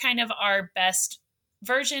they're kind of our best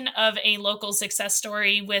version of a local success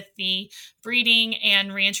story with the breeding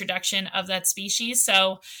and reintroduction of that species.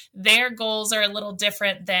 So their goals are a little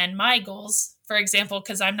different than my goals, for example,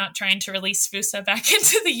 because I'm not trying to release Fossa back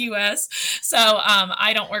into the U.S. So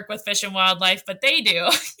I don't work with Fish and Wildlife, but they do.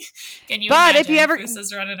 Can you imagine if you ever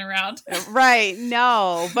Fossa's running around? Right.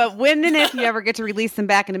 No. But when and if you ever get to release them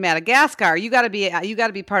back into Madagascar, you got to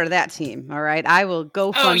be part of that team. All right. I will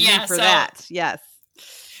go fund you for that. Yes.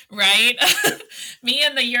 Right. Me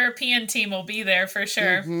and the European team will be there for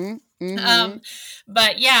sure. Mm-hmm. Mm-hmm.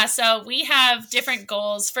 But yeah, so we have different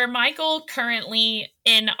goals. For my goal currently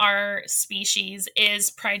in our species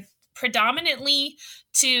is predominantly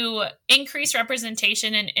to increase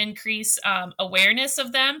representation and increase awareness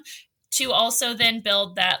of them, to also then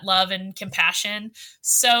build that love and compassion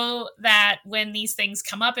so that when these things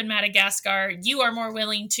come up in Madagascar, you are more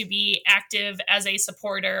willing to be active as a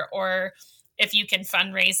supporter or if you can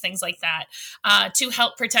fundraise things like that to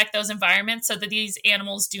help protect those environments so that these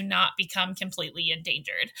animals do not become completely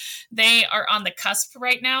endangered. They are on the cusp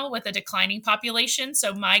right now with a declining population.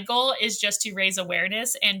 So my goal is just to raise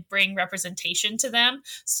awareness and bring representation to them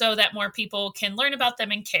so that more people can learn about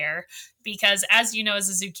them and care. Because as you know, as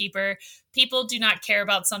a zookeeper, people do not care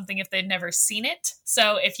about something if they've never seen it.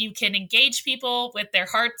 So if you can engage people with their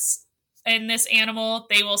hearts in this animal,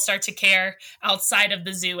 they will start to care outside of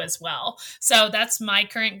the zoo as well. So that's my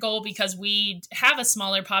current goal, because we have a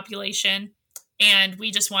smaller population and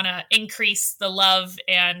we just want to increase the love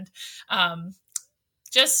and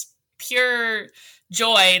just pure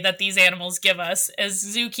joy that these animals give us. As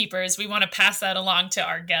zookeepers, we want to pass that along to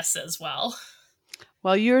our guests as well.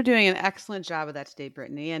 Well, you're doing an excellent job of that today,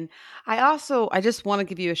 Brittany. And I just want to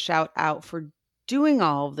give you a shout out for doing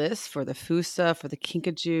all of this for the Fossa, for the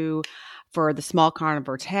kinkajou, for the small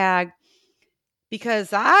carnivore tag,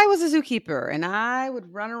 because I was a zookeeper and I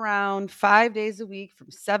would run around 5 days a week from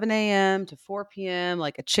 7 a.m. to 4 p.m.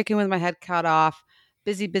 like a chicken with my head cut off,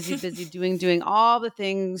 busy, doing all the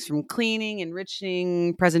things from cleaning,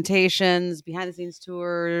 enriching, presentations, behind the scenes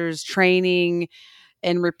tours, training,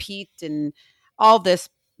 and repeat, and all this,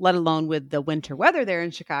 let alone with the winter weather there in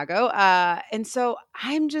Chicago. And so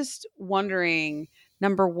I'm just wondering,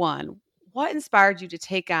 number one, what inspired you to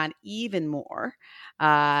take on even more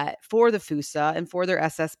for the Fossa and for their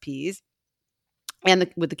SSPs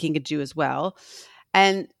and with the kinkajou as well?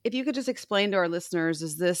 And if you could just explain to our listeners,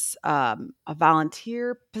 is this a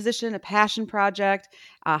volunteer position, a passion project?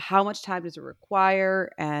 How much time does it require?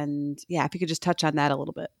 And yeah, if you could just touch on that a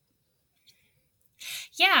little bit.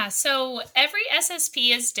 Yeah, so every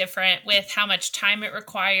SSP is different with how much time it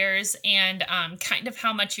requires and kind of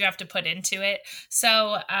how much you have to put into it.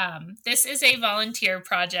 So this is a volunteer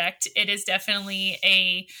project. It is definitely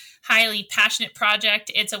a highly passionate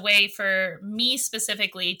project. It's a way for me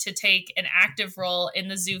specifically to take an active role in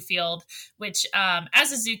the zoo field, which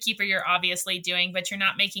as a zookeeper, you're obviously doing, but you're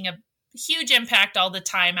not making a huge impact all the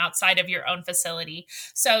time outside of your own facility.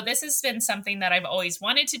 So this has been something that I've always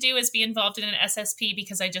wanted to do, is be involved in an SSP,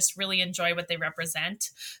 because I just really enjoy what they represent.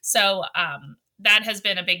 So that has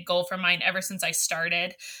been a big goal for mine ever since I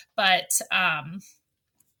started. But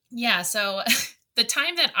yeah, so the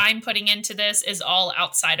time that I'm putting into this is all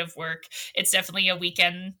outside of work. It's definitely a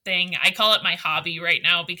weekend thing. I call it my hobby right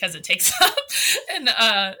now because it takes up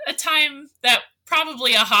a time that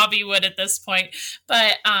probably a hobby would at this point.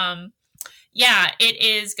 But yeah, it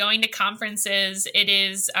is going to conferences. It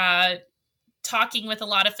is talking with a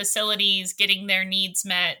lot of facilities, getting their needs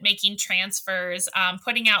met, making transfers,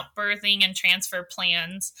 putting out birthing and transfer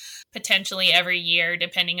plans potentially every year,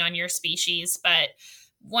 depending on your species. But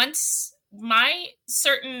once my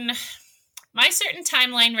certain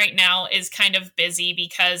timeline right now is kind of busy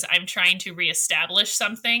because I'm trying to reestablish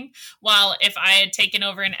something. While if I had taken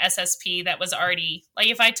over an SSP that was already, like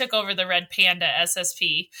if I took over the Red Panda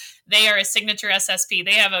SSP, they are a signature SSP.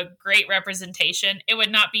 They have a great representation. It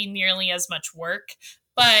would not be nearly as much work,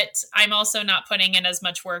 but I'm also not putting in as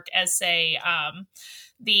much work as, say,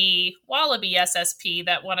 the Wallaby SSP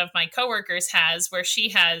that one of my coworkers has, where she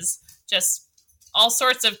has just all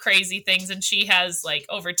sorts of crazy things, and she has like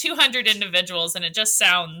over 200 individuals, and it just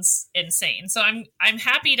sounds insane. So I'm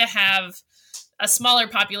happy to have a smaller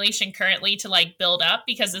population currently to like build up,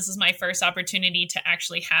 because this is my first opportunity to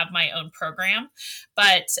actually have my own program.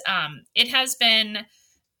 But it has been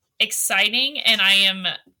exciting,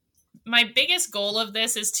 and my biggest goal of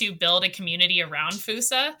this is to build a community around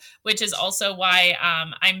Fossa, which is also why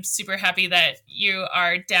I'm super happy that you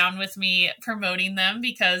are down with me promoting them,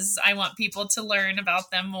 because I want people to learn about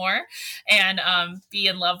them more and be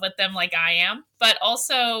in love with them like I am. But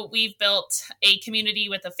also, we've built a community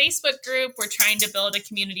with a Facebook group. We're trying to build a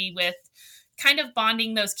community with kind of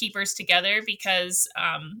bonding those keepers together, because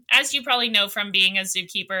as you probably know from being a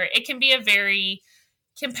zookeeper, it can be a very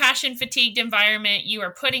compassion fatigued environment. You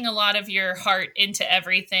are putting a lot of your heart into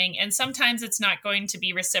everything, and sometimes it's not going to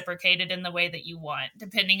be reciprocated in the way that you want,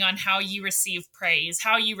 depending on how you receive praise,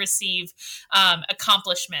 how you receive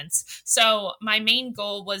accomplishments. So my main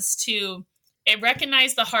goal was to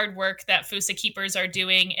recognize the hard work that Fossa keepers are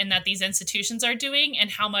doing and that these institutions are doing,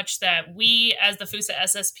 and how much that we as the Fossa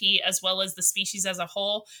SSP, as well as the species as a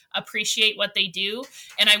whole, appreciate what they do.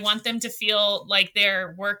 And I want them to feel like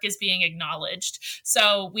their work is being acknowledged.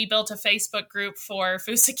 So we built a Facebook group for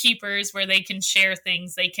Fossa keepers where they can share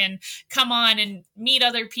things. They can come on and meet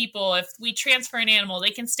other people. If we transfer an animal,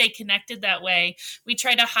 they can stay connected that way. We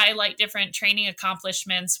try to highlight different training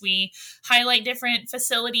accomplishments. We highlight different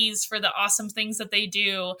facilities for the awesome things that they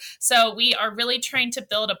do. So we are really trying to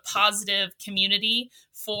build a positive community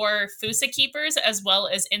for Fossa keepers as well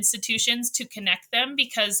as institutions to connect them,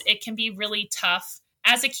 because it can be really tough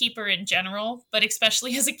as a keeper in general, but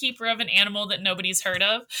especially as a keeper of an animal that nobody's heard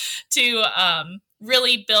of, to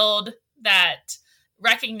really build that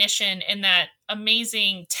recognition and that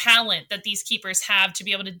amazing talent that these keepers have to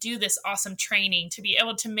be able to do this awesome training, to be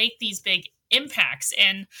able to make these big impacts.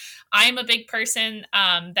 And I'm a big person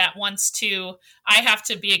that wants to, I have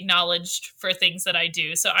to be acknowledged for things that I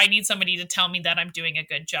do. So I need somebody to tell me that I'm doing a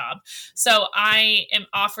good job. So I am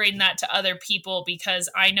offering that to other people because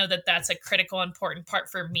I know that that's a critical, important part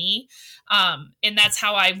for me. And that's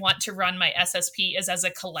how I want to run my SSP, is as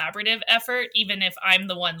a collaborative effort, even if I'm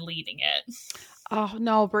the one leading it. Oh,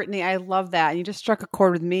 no, Brittany, I love that. You just struck a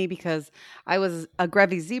chord with me because I was a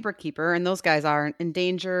Grevy zebra keeper, and those guys are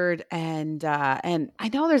endangered. And I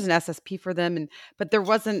know there's an SSP for them, but there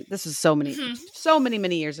wasn't. This was so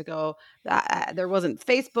many years ago. There wasn't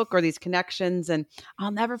Facebook or these connections. And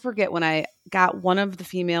I'll never forget when I got one of the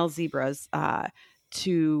female zebras.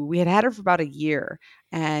 We had her for about a year,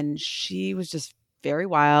 and she was just very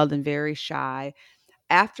wild and very shy.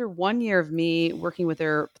 After 1 year of me working with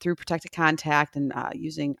her through protected contact and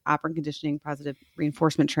using operant conditioning, positive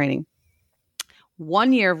reinforcement training,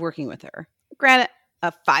 1 year of working with her, granted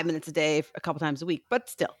 5 minutes a day, a couple times a week, but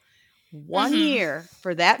still 1 year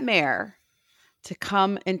for that mare to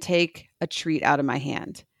come and take a treat out of my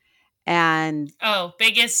hand. And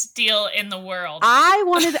biggest deal in the world. I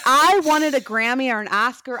wanted a Grammy or an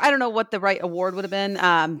Oscar. I don't know what the right award would have been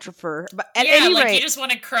but at any rate, you just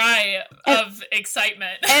want to cry of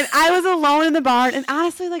excitement. And I was alone in the barn, and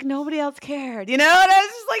honestly, like, nobody else cared, And I was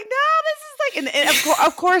just like, no, this is like, and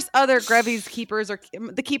of course, other Grevy's keepers or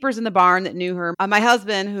the keepers in the barn that knew her. My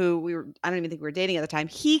husband, who I don't even think we were dating at the time,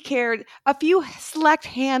 he cared. A few select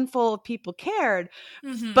handful of people cared,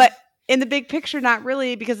 but in the big picture, not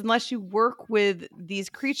really, because unless you work with these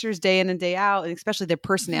creatures day in and day out, and especially their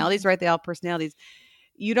personalities, right? They all have personalities.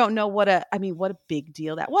 You don't know what a big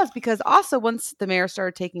deal that was. Because also, once the mare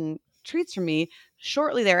started taking treats from me,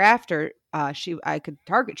 shortly thereafter, I could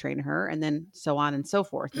target train her, and then so on and so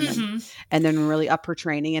forth, and then really up her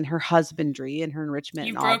training and her husbandry and her enrichment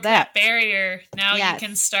and all that. You broke that barrier. Now you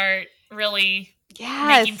can start really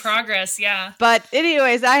making progress. Yeah. But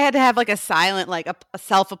anyways, I had to have like a silent, like a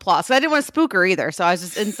self-applause. So I didn't want to spook her either. So I was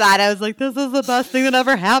just inside. I was like, this is the best thing that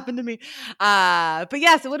ever happened to me. But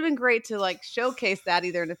yes, it would have been great to like showcase that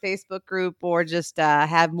either in a Facebook group or just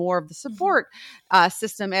have more of the support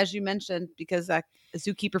system, as you mentioned, because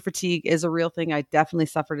zookeeper fatigue is a real thing. I definitely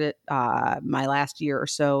suffered it my last year or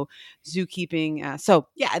so zookeeping. So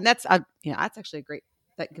yeah, and that's actually a great.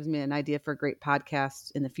 That gives me an idea for a great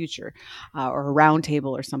podcast in the future, or a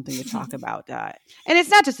roundtable or something to talk about. And it's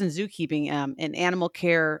not just in zookeeping, in animal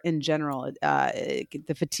care in general.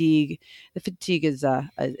 The fatigue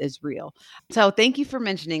is real. So thank you for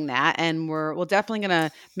mentioning that. And we're definitely going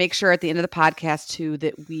to make sure at the end of the podcast too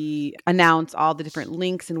that we announce all the different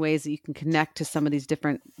links and ways that you can connect to some of these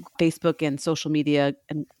different Facebook and social media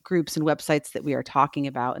and groups and websites that we are talking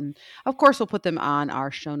about. And of course, we'll put them on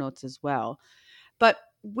our show notes as well. But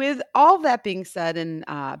with all that being said, and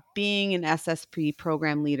being an SSP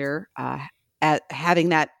program leader, having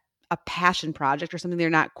that a passion project or something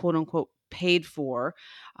they're not quote unquote paid for,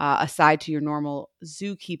 aside to your normal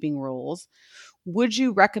zookeeping roles, would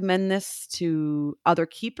you recommend this to other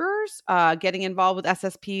keepers getting involved with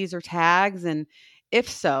SSPs or tags? And if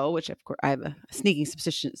so, which of course I have a sneaking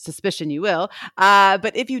suspicion you will,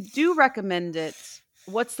 but if you do recommend it,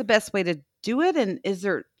 what's the best way to do it? And is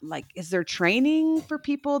there training for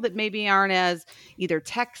people that maybe aren't as either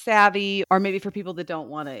tech savvy, or maybe for people that don't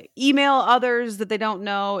want to email others that they don't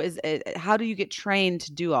know? How do you get trained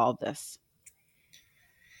to do all of this?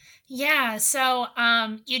 Yeah, so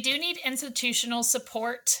you do need institutional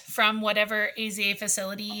support from whatever AZA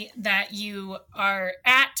facility that you are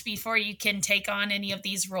at before you can take on any of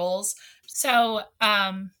these roles. So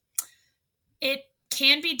it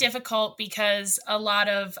can be difficult because a lot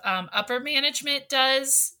of upper management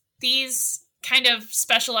does these kind of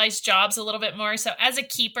specialized jobs a little bit more. So as a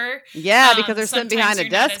keeper, because they're sitting behind a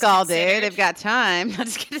desk all day, they've got time. I'm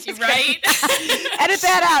just kidding. Right? Edit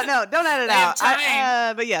that out. No, don't edit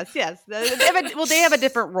out. But yes, they have a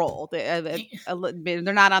different role. They're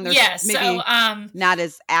not on their not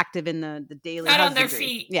as active in the daily. Not on their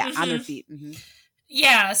feet. Yeah, on their feet. Mm-hmm.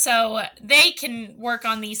 Yeah, so they can work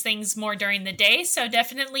on these things more during the day. So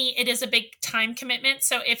definitely it is a big time commitment.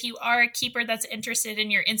 So if you are a keeper that's interested and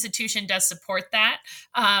your institution does support that,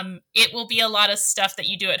 it will be a lot of stuff that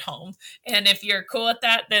you do at home. And if you're cool with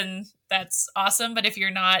that, then that's awesome. But if you're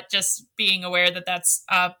not, just being aware that that's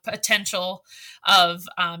a potential of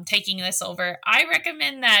taking this over. I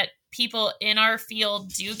recommend that people in our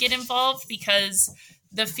field do get involved because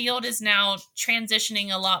the field is now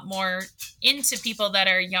transitioning a lot more into people that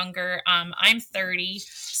are younger. I'm 30,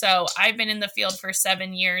 so I've been in the field for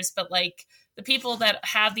 7 years, but like the people that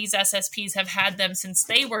have these SSPs have had them since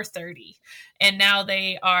they were 30. And now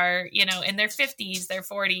they are, in their 50s, their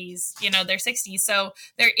 40s, their 60s. So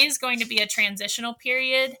there is going to be a transitional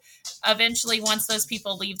period eventually once those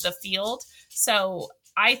people leave the field. So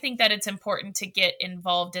I think that it's important to get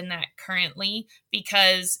involved in that currently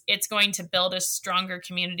because it's going to build a stronger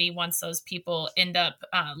community once those people end up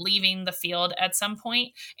leaving the field at some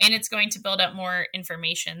point, and it's going to build up more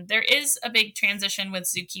information. There is a big transition with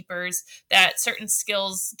zookeepers that certain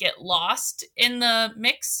skills get lost in the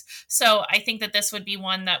mix. So I think that this would be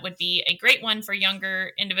one that would be a great one for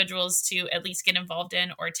younger individuals to at least get involved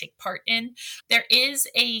in or take part in. There is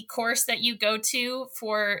a course that you go to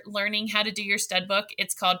for learning how to do your stud book.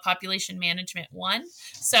 It's called Population Management 1.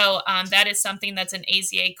 So that is something that's an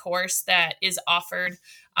AZA course that is offered.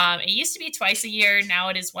 It used to be twice a year. Now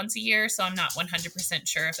it is once a year. So I'm not 100%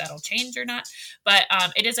 sure if that'll change or not. But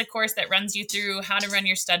it is a course that runs you through how to run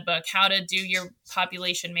your stud book, how to do your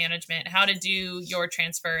population management, how to do your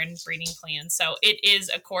transfer and breeding plan. So it is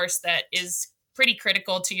a course that is pretty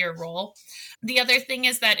critical to your role. The other thing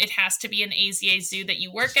is that it has to be an AZA zoo that you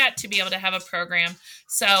work at to be able to have a program.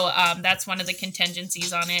 So that's one of the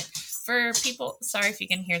contingencies on it. For people, sorry if you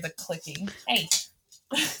can hear the clicking. Hey.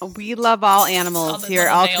 We love all animals here,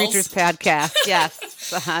 All nails. Creatures Podcast. Yes.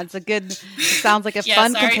 It's it sounds like a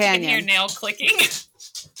fun sorry companion. If you can hear nail clicking.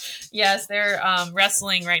 Yes, they're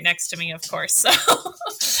wrestling right next to me, of course. So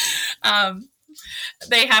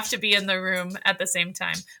they have to be in the room at the same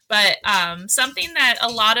time. But something that a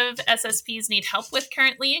lot of SSPs need help with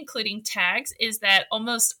currently, including tags, is that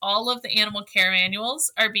almost all of the animal care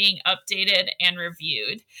manuals are being updated and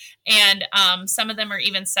reviewed. And some of them are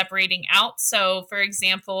even separating out. So, for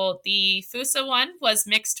example, the Fossa one was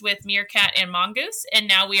mixed with meerkat and mongoose, and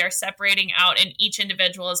now we are separating out, and each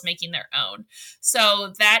individual is making their own.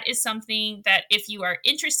 So that is something that if you are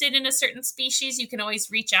interested in a certain species, you can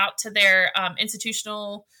always reach out to their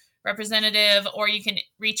institutional representative, or you can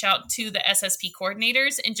reach out to the SSP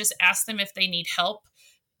coordinators and just ask them if they need help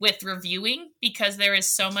with reviewing, because there is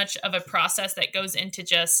so much of a process that goes into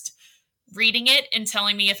just reading it and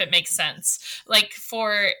telling me if it makes sense. Like,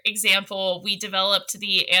 for example, we developed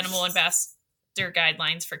the animal ambassador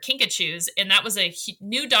guidelines for kinkajous, and that was a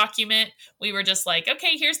new document. We were just like,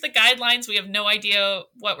 okay, here's the guidelines. We have no idea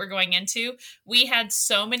what we're going into. We had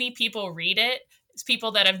so many people read it. It's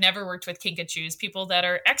people that have never worked with kinkajous, people that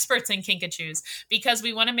are experts in kinkajous, because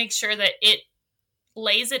we want to make sure that it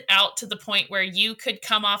lays it out to the point where you could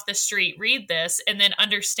come off the street, read this, and then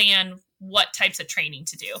understand what types of training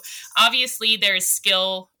to do. Obviously, there's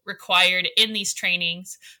skill required in these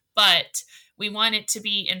trainings, but we want it to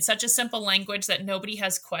be in such a simple language that nobody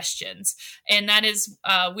has questions. And that is,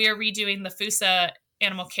 we are redoing the Fossa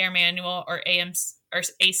Animal Care Manual, or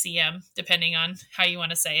ACM, depending on how you want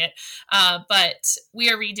to say it. But we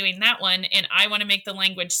are redoing that one, and I want to make the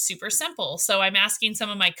language super simple. So I'm asking some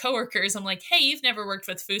of my coworkers, I'm like, hey, you've never worked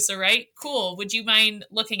with Fossa, right? Cool. Would you mind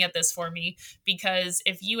looking at this for me? Because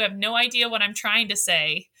if you have no idea what I'm trying to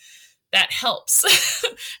say, that helps.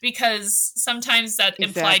 Because sometimes that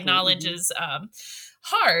implied knowledge is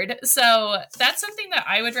hard. So that's something that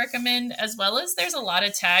I would recommend, as well as there's a lot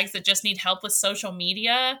of tags that just need help with social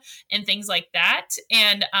media and things like that.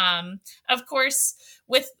 And of course,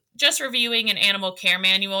 with just reviewing an animal care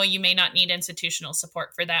manual, you may not need institutional support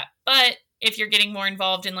for that. But if you're getting more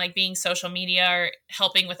involved in like being social media or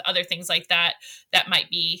helping with other things like that, that might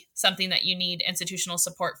be something that you need institutional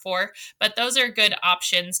support for. But those are good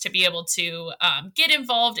options to be able to get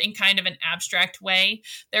involved in kind of an abstract way.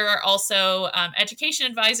 There are also education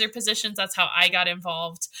advisor positions. That's how I got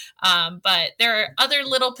involved. But there are other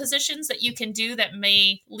little positions that you can do that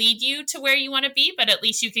may lead you to where you want to be, but at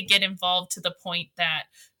least you could get involved to the point that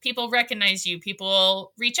people recognize you,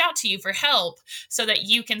 people reach out to you for help, so that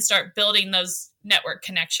you can start building those network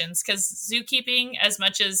connections. Because zookeeping, as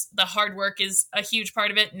much as the hard work is a huge part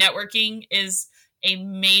of it, networking is a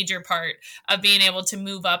major part of being able to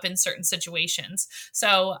move up in certain situations.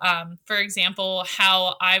 So, for example,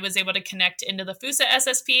 how I was able to connect into the Fossa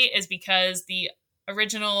SSP is because the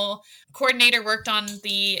original coordinator worked on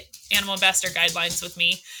the animal ambassador guidelines with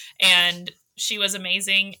me, and she was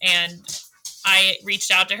amazing. And I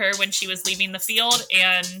reached out to her when she was leaving the field,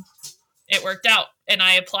 and it worked out, and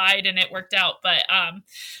I applied and it worked out. But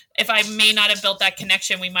if I may not have built that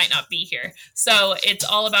connection, we might not be here. So it's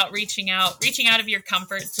all about reaching out of your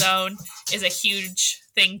comfort zone is a huge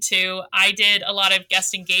thing too. I did a lot of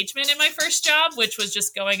guest engagement in my first job, which was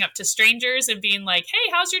just going up to strangers and being like,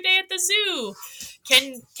 hey, how's your day at the zoo?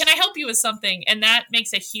 Can I help you with something? And that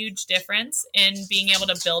makes a huge difference in being able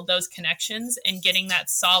to build those connections and getting that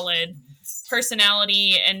solid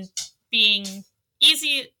personality and being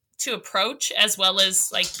easy to approach, as well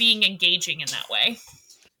as like being engaging in that way.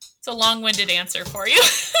 It's a long-winded answer for you.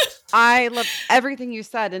 I love everything you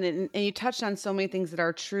said, and you touched on so many things that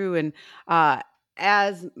are true. And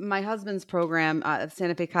as my husband's program at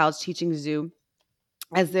Santa Fe College Teaching Zoo,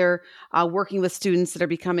 as they're working with students that are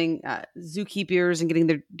becoming zookeepers and getting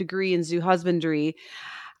their degree in zoo husbandry,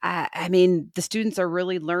 I mean, the students are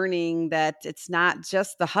really learning that it's not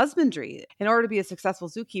just the husbandry. In order to be a successful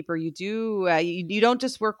zookeeper, you don't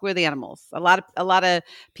just work with animals. A lot of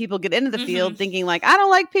people get into the field thinking like, I don't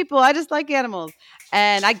like people, I just like animals,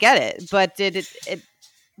 and I get it. But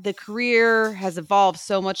the career has evolved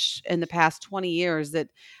so much in the past 20 years that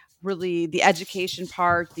really the education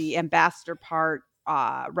part, the ambassador part,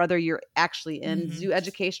 whether you're actually in zoo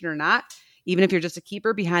education or not, even if you're just a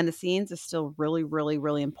keeper behind the scenes, is still really, really,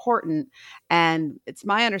 really important. And it's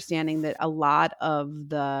my understanding that a lot of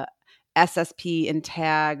the SSP and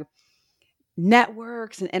tag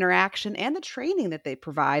networks and interaction and the training that they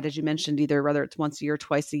provide, as you mentioned, either whether it's once a year,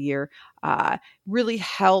 twice a year, really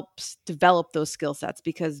helps develop those skill sets.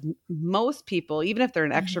 Because most people, even if they're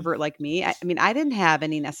an extrovert like me, I mean, I didn't have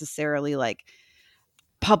any necessarily like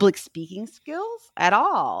public speaking skills at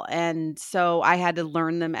all. And so I had to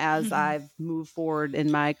learn them as I've moved forward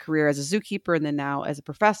in my career as a zookeeper and then now as a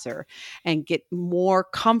professor, and get more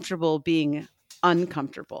comfortable being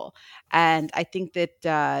uncomfortable. And I think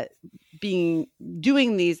that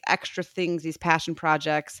doing these extra things, these passion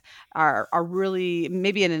projects are really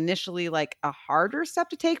maybe an initially like a harder step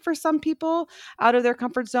to take for some people out of their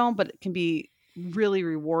comfort zone, but it can be really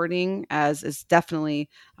rewarding, as is definitely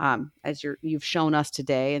as you've shown us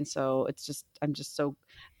today. And so I'm just so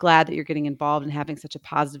glad that you're getting involved and having such a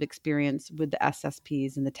positive experience with the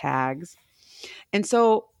SSPs and the tags. And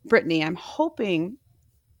so, Brittany, I'm hoping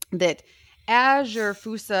that as your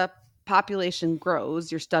Fossa population grows,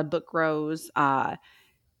 your stud book grows,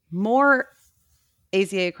 more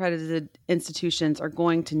AZA accredited institutions are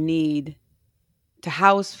going to need to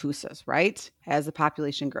house Fossas, right? As the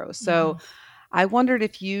population grows. So I wondered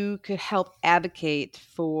if you could help advocate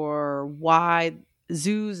for why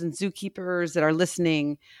zoos and zookeepers that are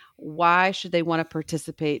listening, why should they want to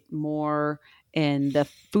participate more in the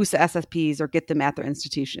Fossa SSPs or get them at their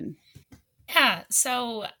institution? Yeah,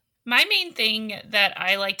 so my main thing that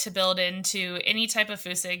I like to build into any type of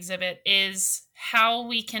Fossa exhibit is how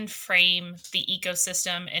we can frame the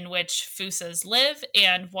ecosystem in which Fossas live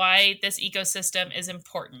and why this ecosystem is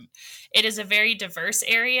important. It is a very diverse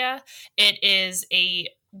area. It is a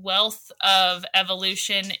wealth of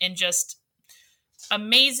evolution and just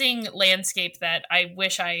amazing landscape that I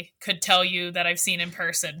wish I could tell you that I've seen in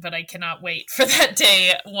person, but I cannot wait for that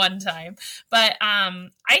day one time. But I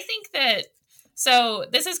think that so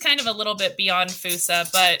this is kind of a little bit beyond Fossa,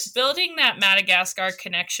 but building that Madagascar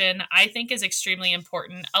connection, I think, is extremely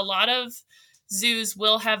important. A lot of zoos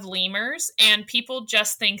will have lemurs, and people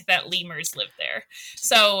just think that lemurs live there.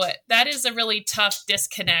 So that is a really tough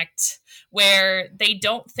disconnect where they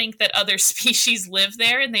don't think that other species live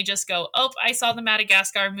there, and they just go, oh, I saw the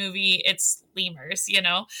Madagascar movie, it's lemurs, you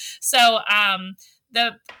know? So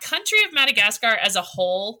the country of Madagascar as a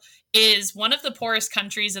whole is one of the poorest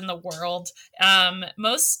countries in the world.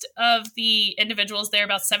 Most of the individuals there,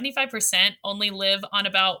 about 75%, only live on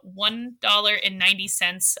about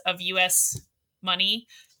 $1.90 of US money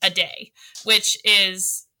a day, which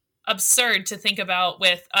is absurd to think about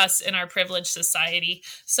with us in our privileged society.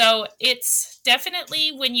 So it's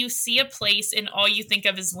definitely, when you see a place and all you think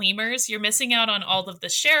of is lemurs, you're missing out on all of the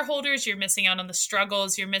shareholders, you're missing out on the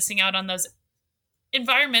struggles, you're missing out on those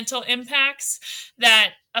environmental impacts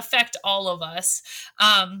that affect all of us.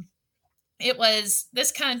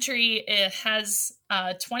 This country, it has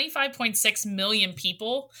 25.6 million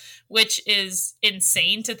people, which is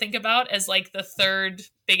insane to think about as like the third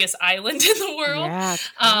biggest island in the world. Yeah,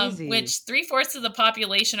 crazy. Which 3/4 of the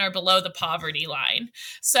population are below the poverty line.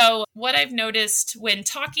 So what I've noticed when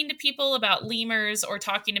talking to people about lemurs or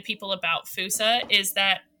talking to people about Fossa is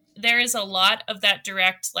that there is a lot of that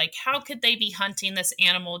direct, like, how could they be hunting this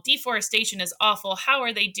animal? Deforestation is awful. How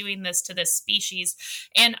are they doing this to this species?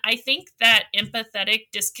 And I think that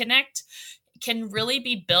empathetic disconnect can really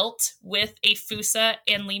be built with a Fossa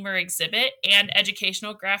and lemur exhibit and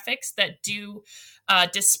educational graphics that do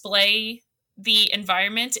display the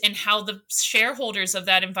environment and how the shareholders of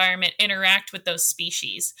that environment interact with those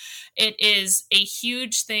species. It is a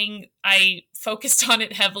huge thing. I focused on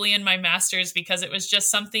it heavily in my master's because it was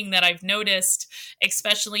just something that I've noticed,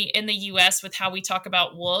 especially in the US with how we talk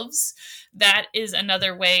about wolves. That is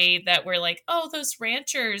another way that we're like, oh, those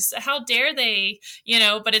ranchers, how dare they,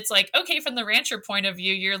 but it's like, okay, from the rancher point of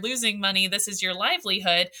view, you're losing money. This is your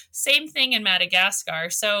livelihood. Same thing in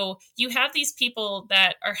Madagascar. So you have these people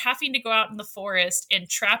that are having to go out in the forest and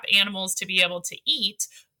trap animals to be able to eat,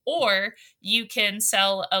 or you can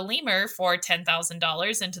sell a lemur for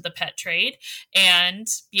 $10,000 into the pet trade and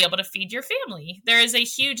be able to feed your family. There is a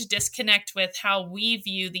huge disconnect with how we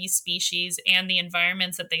view these species and the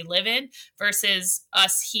environments that they live in versus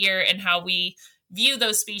us here and how we view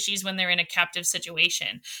those species when they're in a captive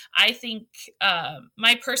situation. I think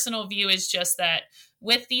my personal view is just that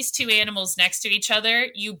with these two animals next to each other,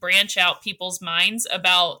 you branch out people's minds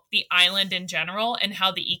about the island in general and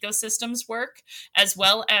how the ecosystems work, as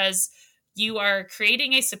well as you are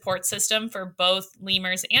creating a support system for both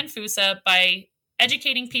lemurs and Fossa by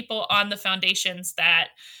educating people on the foundations that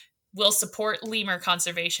will support lemur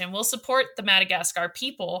conservation, will support the Madagascar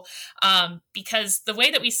people, because the way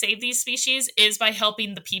that we save these species is by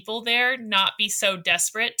helping the people there not be so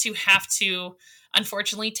desperate to have to,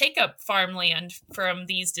 unfortunately, take up farmland from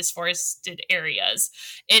these deforested areas.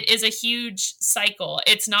 It is a huge cycle.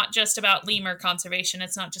 It's not just about lemur conservation.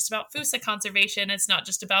 It's not just about Fossa conservation. It's not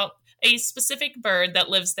just about a specific bird that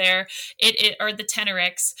lives there, or the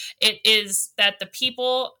Tenorix. It is that the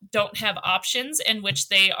people don't have options in which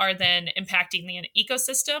they are then impacting the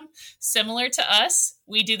ecosystem. Similar to us,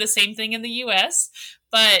 we do the same thing in the US,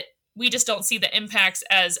 but we just don't see the impacts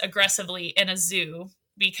as aggressively in a zoo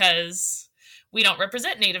because we don't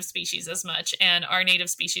represent native species as much, and our native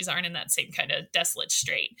species aren't in that same kind of desolate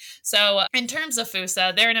strait. So in terms of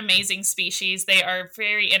Fossa, they're an amazing species. They are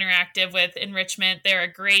very interactive with enrichment. They're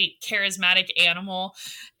a great charismatic animal.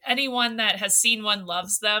 Anyone that has seen one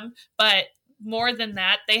loves them, but more than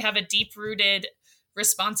that, they have a deep-rooted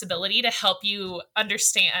responsibility to help you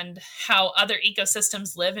understand how other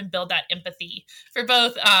ecosystems live and build that empathy for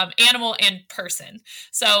both animal and person.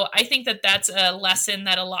 So I think that that's a lesson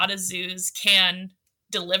that a lot of zoos can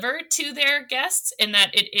deliver to their guests, and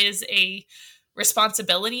that it is a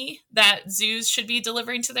responsibility that zoos should be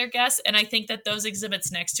delivering to their guests. And I think that those exhibits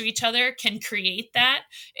next to each other can create that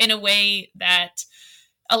in a way that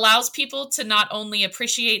allows people to not only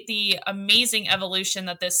appreciate the amazing evolution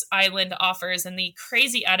that this island offers and the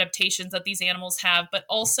crazy adaptations that these animals have, but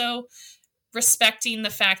also respecting the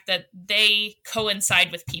fact that they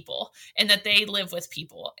coincide with people and that they live with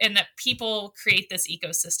people and that people create this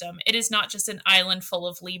ecosystem. It is not just an island full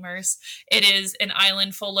of lemurs. It is an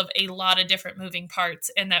island full of a lot of different moving parts,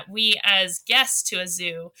 and that we as guests to a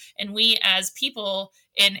zoo and we as people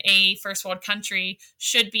in a first world country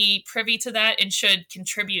should be privy to that and should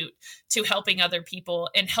contribute to helping other people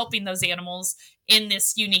and helping those animals in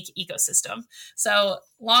this unique ecosystem. So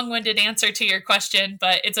long-winded answer to your question,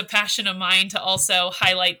 but it's a passion of mine to also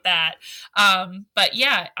highlight that. But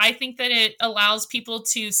yeah, I think that it allows people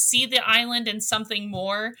to see the island in something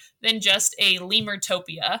more than just a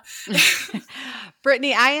lemurtopia.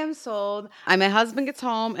 Brittany, I am sold. My husband gets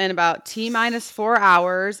home in about T-4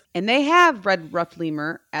 hours, and they have red ruffed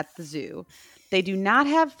lemur at the zoo. They do not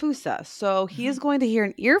have Fossa, so he is going to hear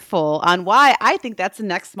an earful on why I think that's the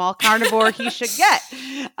next small carnivore he should get.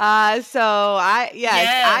 Yes,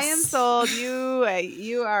 I am sold.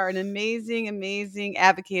 You are an amazing, amazing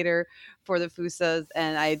advocator for the Fossas,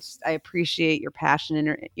 and I appreciate your passion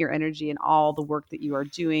and your energy and all the work that you are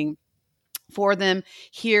doing for them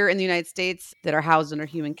here in the United States that are housed under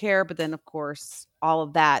human care. But then, of course, all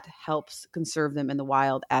of that helps conserve them in the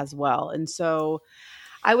wild as well. And so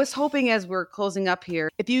I was hoping, as we're closing up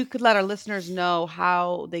here, if you could let our listeners know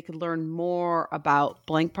how they could learn more about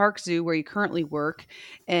Blank Park Zoo, where you currently work,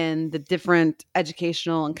 and the different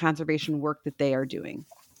educational and conservation work that they are doing.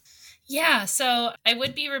 Yeah, so I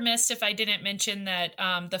would be remiss if I didn't mention that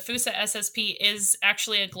the Fossa SSP is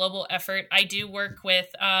actually a global effort. I do work with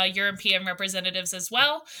European representatives as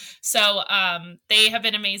well. So they have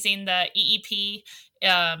been amazing. The EEP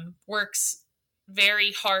works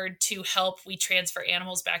very hard to help. We transfer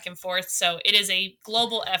animals back and forth. So it is a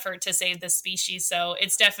global effort to save this species. So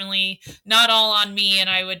it's definitely not all on me. And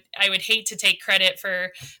I would hate to take credit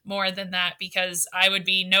for more than that, because I would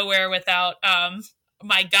be nowhere without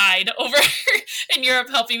my guide over in Europe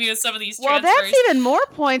helping me with some of these transfers. Well, that's even more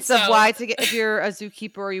points of why to get, if you're a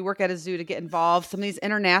zookeeper or you work at a zoo, to get involved, some of these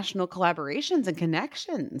international collaborations and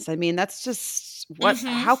connections. I mean, that's just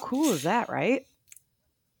how cool is that, right?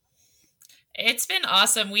 It's been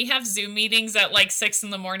awesome. We have Zoom meetings at like 6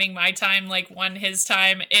 a.m. my time, like 1 his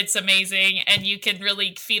time. It's amazing. And you can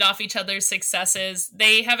really feed off each other's successes.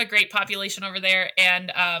 They have a great population over there,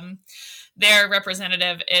 and their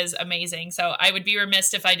representative is amazing. So I would be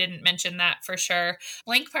remiss if I didn't mention that for sure.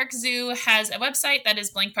 Blank Park Zoo has a website that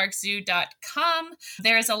is blankparkzoo.com.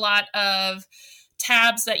 There is a lot of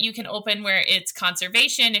tabs that you can open where it's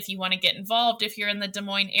conservation if you want to get involved if you're in the Des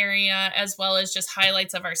Moines area, as well as just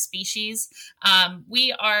highlights of our species.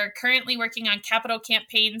 We are currently working on capital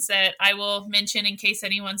campaigns that I will mention in case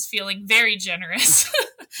anyone's feeling very generous.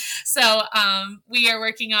 So we are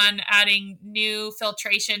working on adding new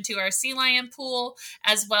filtration to our sea lion pool,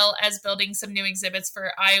 as well as building some new exhibits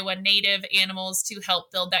for Iowa native animals to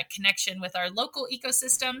help build that connection with our local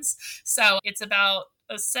ecosystems. So it's about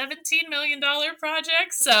a $17 million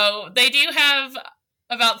project. So they do have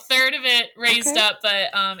about a third of it raised up, but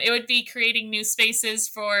it would be creating new spaces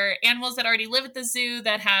for animals that already live at the zoo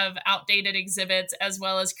that have outdated exhibits, as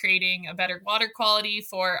well as creating a better water quality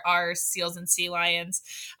for our seals and sea lions.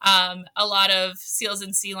 A lot of seals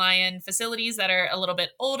and sea lion facilities that are a little bit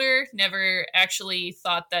older never actually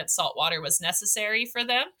thought that salt water was necessary for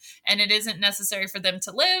them, and it isn't necessary for them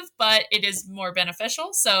to live, but it is more beneficial.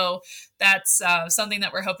 So that's something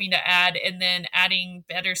that we're hoping to add, and then adding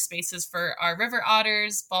better spaces for our river otters,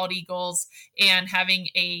 bald eagles, and having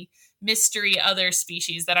a mystery other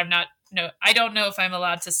species that I don't know if I'm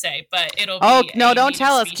allowed to say, but it'll be. Oh no, don't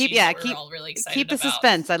tell us. Keep really keep the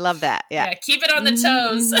suspense. I love that. Yeah, keep it on the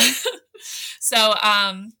toes. So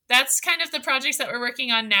that's kind of the projects that we're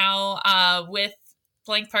working on now with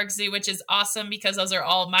Blank Park Zoo, which is awesome because those are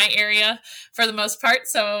all my area for the most part.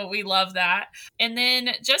 So we love that. And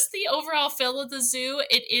then just the overall feel of the zoo,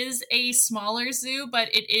 it is a smaller zoo, but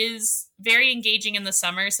it is very engaging in the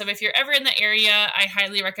summer. So if you're ever in the area, I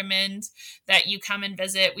highly recommend that you come and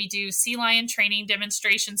visit. We do sea lion training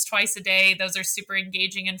demonstrations twice a day. Those are super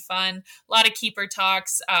engaging and fun. A lot of keeper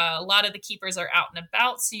talks. A lot of the keepers are out and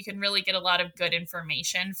about, so you can really get a lot of good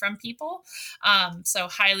information from people. So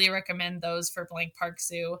highly recommend those for Blank Park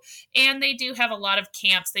Zoo. And they do have a lot of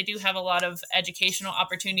camps. They do have a lot of educational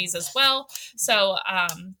opportunities as well. So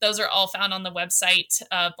those are all found on the website,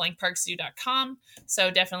 blankparkzoo.com.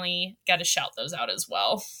 So definitely got to shout those out as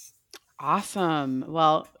well. Awesome.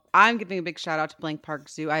 Well, I'm giving a big shout out to Blank Park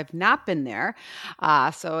Zoo. I have not been there.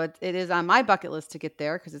 So it is on my bucket list to get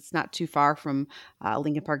there because it's not too far from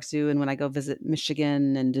Lincoln Park Zoo. And when I go visit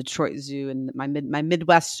Michigan and Detroit Zoo and my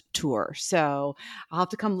Midwest tour. So I'll have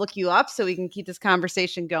to come look you up so we can keep this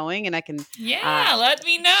conversation going and I can let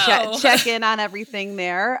me know. Check in on everything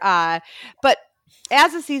there. But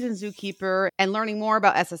as a seasoned zookeeper and learning more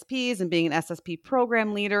about SSPs and being an SSP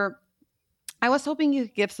program leader, I was hoping you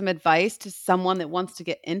could give some advice to someone that wants to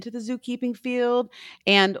get into the zookeeping field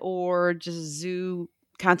and or just zoo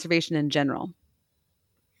conservation in general.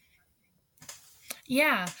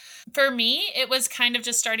 Yeah. For me, it was kind of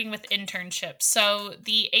just starting with internships. So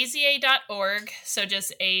the aza.org, so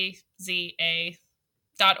just aza.org,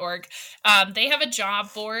 they have a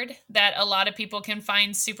job board that a lot of people can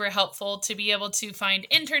find super helpful to be able to find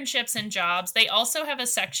internships and jobs. They also have a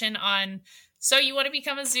section on so you want to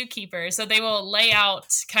become a zookeeper. So they will lay out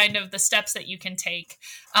kind of the steps that you can take.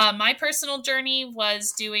 My personal journey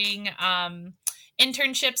was doing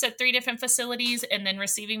internships at 3 different facilities and then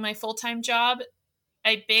receiving my full-time job.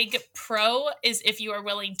 A big pro is if you are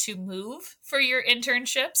willing to move for your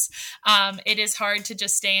internships. It is hard to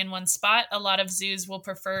just stay in one spot. A lot of zoos will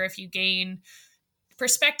prefer if you gain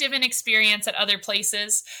perspective and experience at other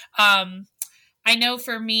places. I know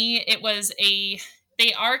for me,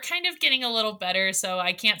 they are kind of getting a little better, so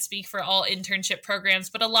I can't speak for all internship programs,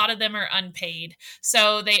 but a lot of them are unpaid.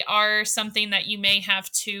 So they are something that you may have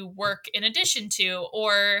to work in addition to,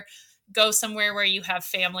 or go somewhere where you have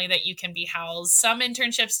family that you can be housed. Some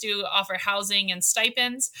internships do offer housing and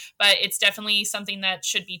stipends, but it's definitely something that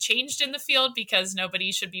should be changed in the field because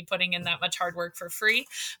nobody should be putting in that much hard work for free.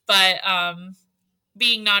 But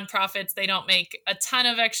being nonprofits, they don't make a ton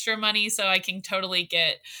of extra money, so I can totally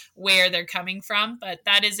get where they're coming from. But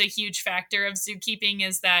that is a huge factor of zookeeping,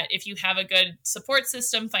 is that if you have a good support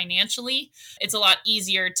system financially, it's a lot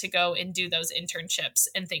easier to go and do those internships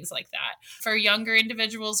and things like that. For younger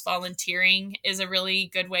individuals, volunteering is a really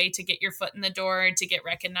good way to get your foot in the door, to get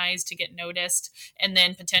recognized, to get noticed, and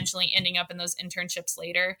then potentially ending up in those internships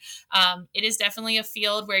later. It is definitely a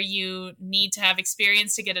field where you need to have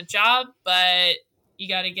experience to get a job, but you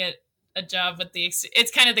got to get a job with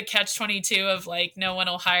it's kind of the catch-22 of like, no one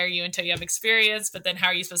will hire you until you have experience, but then how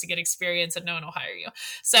are you supposed to get experience and no one will hire you?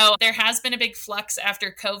 So there has been a big flux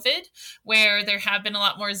after COVID where there have been a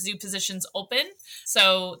lot more zoo positions open.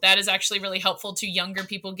 So that is actually really helpful to younger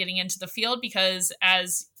people getting into the field because,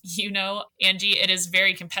 as you know, Angie, it is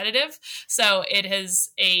very competitive. So it is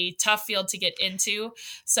a tough field to get into.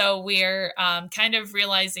 So we're kind of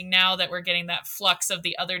realizing now that we're getting that flux of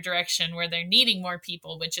the other direction where they're needing more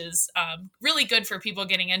people, which is really good for people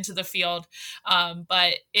getting into the field.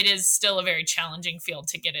 But it is still a very challenging field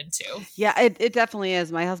to get into. Yeah, it definitely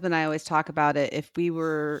is. My husband and I always talk about it. If we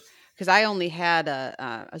were, because I only had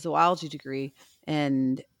a zoology degree,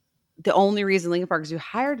 and the only reason Lincoln Park Zoo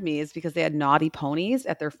hired me is because they had naughty ponies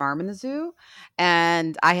at their farm in the zoo,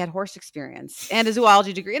 and I had horse experience and a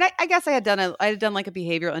zoology degree. And I guess I had done like a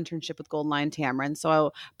behavioral internship with Golden Lion Tamarin.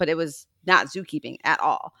 So, but it was not zookeeping at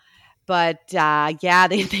all. But yeah,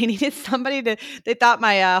 they needed somebody they thought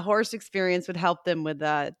my horse experience would help them with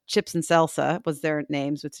Chips and Salsa was their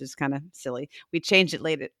names, which is kind of silly. We changed it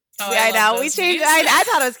later. Oh, I know. We changed it. I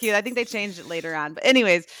thought it was cute. I think they changed it later on. But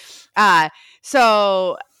anyways,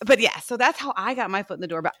 so that's how I got my foot in the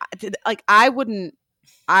door. But like,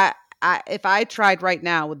 if I tried right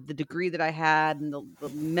now with the degree that I had and the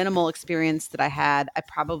minimal experience that I had,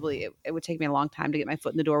 it would take me a long time to get my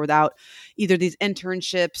foot in the door without either these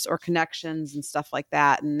internships or connections and stuff like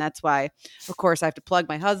that. And that's why, of course, I have to plug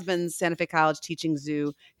my husband's Santa Fe College Teaching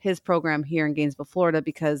Zoo, his program here in Gainesville, Florida,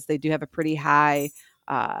 because they do have a pretty high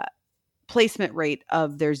placement rate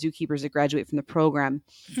of their zookeepers that graduate from the program,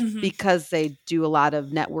 because they do a lot of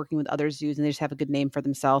networking with other zoos and they just have a good name for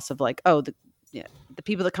themselves of like, oh, the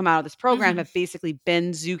people that come out of this program have basically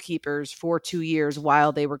been zookeepers for 2 years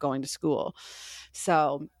while they were going to school.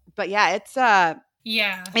 So, but yeah, it's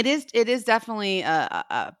it is definitely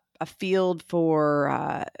a field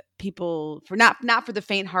for people, for not for the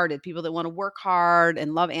faint-hearted, people that want to work hard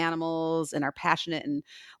and love animals and are passionate and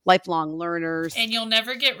lifelong learners. And you'll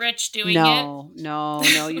never get rich doing it. No,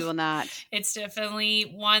 you will not. It's definitely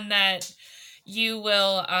one that you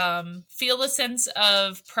will feel a sense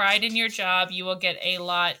of pride in your job. You will get a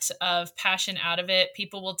lot of passion out of it.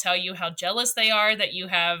 People will tell you how jealous they are that you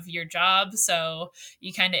have your job. So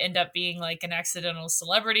you kind of end up being like an accidental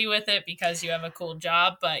celebrity with it because you have a cool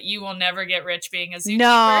job, but you will never get rich being a zookeeper.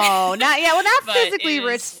 No, not physically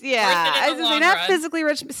rich. Yeah. I was going to say not physically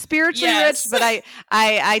rich, spiritually rich, but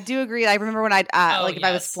I do agree. I remember when if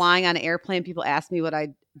I was flying on an airplane, people asked me what I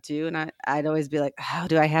do, and I'd always be like, how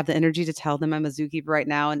do I have the energy to tell them I'm a zookeeper right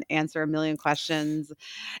now and answer a million questions?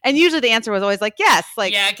 And usually the answer was always like, yes.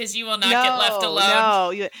 Like, yeah, because you will not get left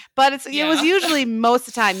alone. But it was usually most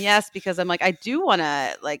of the time yes, because I'm like, I do want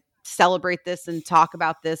to like celebrate this and talk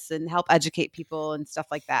about this and help educate people and stuff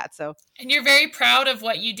like that. So, and you're very proud of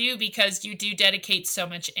what you do because you do dedicate so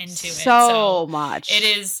much into it. So much.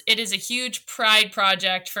 It is a huge pride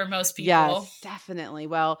project for most people. Yes, definitely.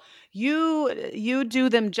 Well, you do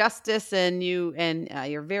them justice, and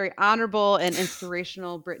you're very honorable and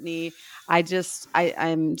inspirational, Brittany. I'm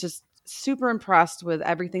just super impressed with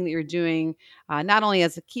everything that you're doing, not only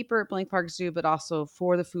as a keeper at Blank Park Zoo, but also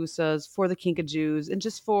for the Fossas, for the Kinkajous, and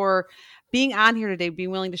just for being on here today, being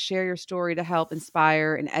willing to share your story to help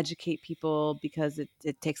inspire and educate people, because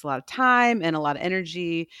it takes a lot of time and a lot of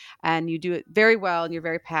energy, and you do it very well, and you're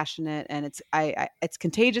very passionate, and it's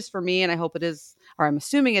contagious for me, and I hope it is, or I'm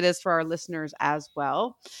assuming it is for our listeners as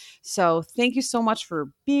well. So thank you so much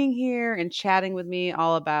for being here and chatting with me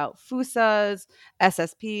all about Fossas,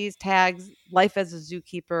 SSPs, tags, life as a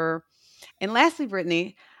zookeeper. And lastly,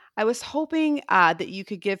 Brittany, I was hoping that you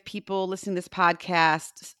could give people listening to this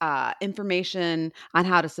podcast information on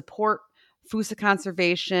how to support Fossa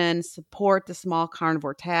conservation, support the small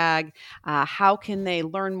carnivore tag. How can they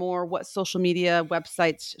learn more? What social media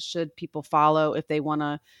websites should people follow if they want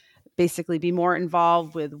to basically be more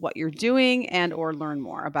involved with what you're doing and or learn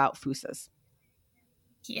more about Fossas?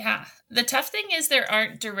 Yeah. The tough thing is there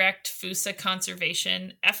aren't direct Fossa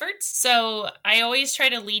conservation efforts. So I always try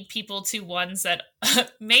to lead people to ones that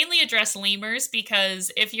mainly address lemurs,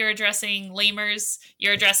 because if you're addressing lemurs,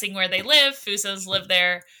 you're addressing where they live. Fossas live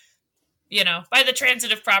there by the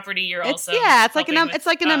transitive property, you're It's also it's like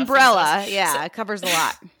an umbrella. Fusas. Yeah, So, it covers a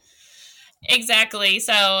lot. exactly.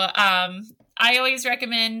 So I always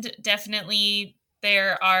recommend, definitely,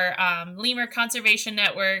 there are Lemur Conservation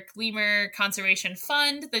Network, Lemur Conservation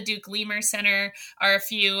Fund, the Duke Lemur Center are a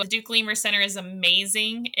few. The Duke Lemur Center is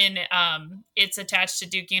amazing, and it's attached to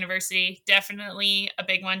Duke University. Definitely a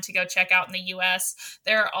big one to go check out in the U.S.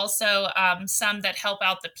 There are also some that help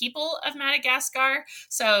out the people of Madagascar.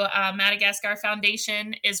 So Madagascar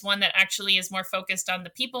Foundation is one that actually is more focused on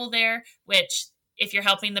the people there, which, if you're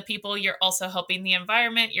helping the people, you're also helping the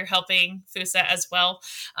environment. You're helping Fossa as well.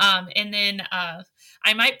 And then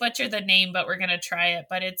I might butcher the name, but we're going to try it.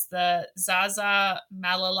 But it's the Zaza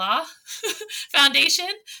Malala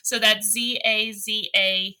Foundation. So that's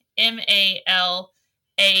ZAZAMALALA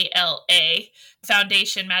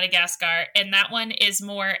Foundation Madagascar. And that one is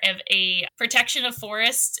more of a protection of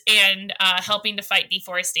forests and helping to fight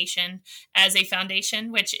deforestation as a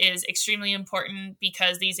foundation, which is extremely important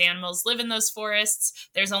because these animals live in those forests.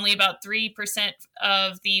 There's only about 3%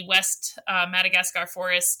 of the West Madagascar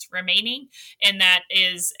forest remaining, and that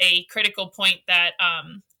is a critical point that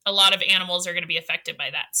a lot of animals are going to be affected by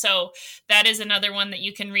that. So that is another one that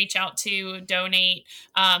you can reach out to, donate.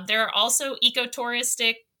 There are also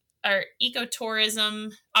ecotourism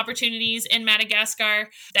opportunities in Madagascar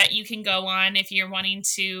that you can go on if you're wanting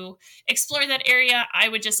to explore that area. I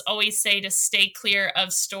would just always say to stay clear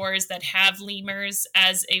of stores that have lemurs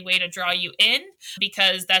as a way to draw you in,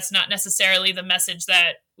 because that's not necessarily the message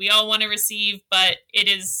that we all want to receive, but it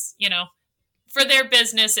is, for their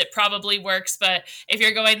business, it probably works. But if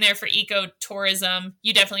you're going there for ecotourism,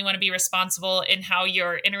 you definitely want to be responsible in how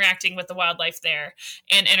you're interacting with the wildlife there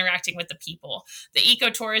and interacting with the people. The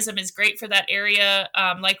ecotourism is great for that area.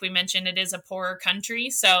 Like we mentioned, it is a poorer country.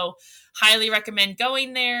 So highly recommend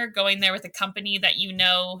going there with a company that you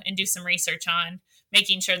know, and do some research on,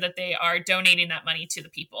 making sure that they are donating that money to the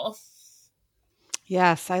people.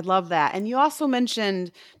 Yes, I love that. And you also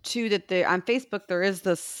mentioned too that on Facebook there is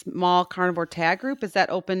the small carnivore tag group. Is that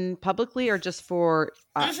open publicly or just for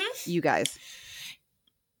you guys?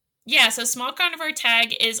 Yeah, so Small Carnivore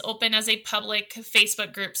Tag is open as a public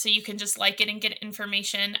Facebook group, so you can just like it and get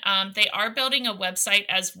information. They are building a website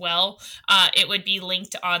as well. It would be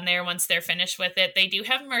linked on there once they're finished with it. They do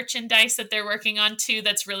have merchandise that they're working on too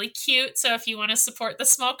that's really cute, so if you want to support the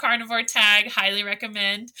Small Carnivore Tag, highly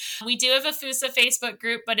recommend. We do have a Fossa Facebook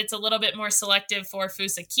group, but it's a little bit more selective for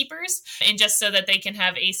Fossa keepers, and just so that they can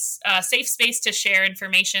have a safe space to share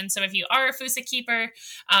information. So if you are a Fossa keeper,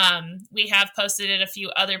 we have posted it a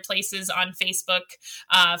few other places on Facebook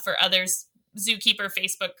for others zookeeper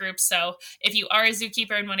Facebook groups. So if you are a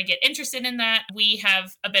zookeeper and want to get interested in that, we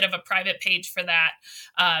have a bit of a private page for that,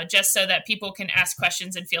 just so that people can ask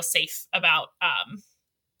questions and feel safe about,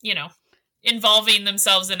 involving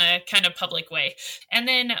themselves in a kind of public way. And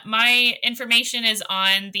then my information is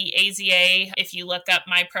on the AZA if you look up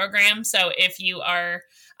my program. So if you are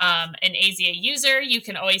an AZA user, you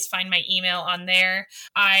can always find my email on there.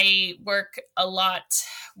 I work a lot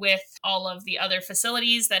with all of the other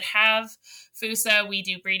facilities that have Fossa. We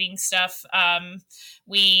do breeding stuff. I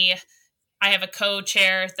have a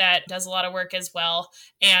co-chair that does a lot of work as well.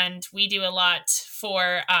 And we do a lot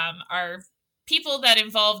for our people that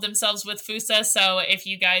involve themselves with Fossa. So if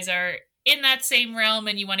you guys are in that same realm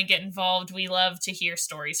and you want to get involved, we love to hear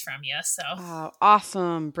stories from you. So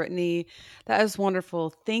awesome, Brittany. That is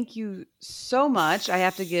wonderful. Thank you so much. I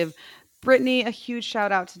have to give Brittany a huge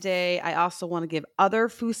shout out today. I also want to give other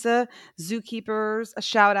Fossa zookeepers a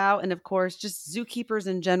shout out, and of course, just zookeepers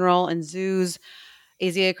in general and zoos,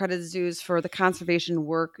 AZA accredited zoos, for the conservation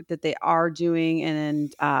work that they are doing,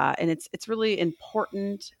 and it's really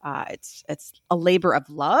important. It's a labor of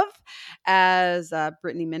love, as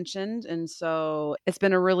Brittany mentioned, and so it's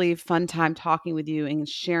been a really fun time talking with you and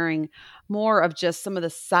sharing more of just some of the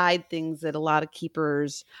side things that a lot of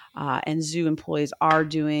keepers and zoo employees are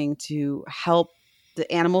doing to help the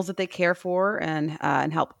animals that they care for and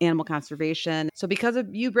help animal conservation. So because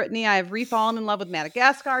of you, Brittany, I have refallen in love with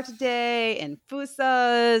Madagascar today, and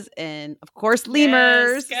Fossas, and of course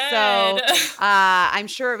lemurs. Yes, so I'm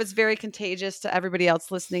sure it was very contagious to everybody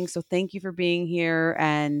else listening. So thank you for being here,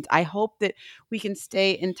 and I hope that we can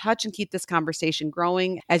stay in touch and keep this conversation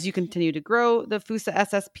growing as you continue to grow the Fossa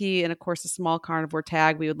SSP and of course the Small Carnivore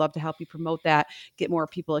Tag. We would love to help you promote that, get more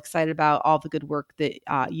people excited about all the good work that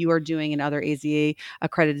you are doing and other AZA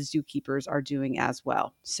accredited zookeepers are doing as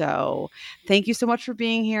well. So thank you so much for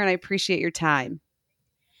being here, and I appreciate your time.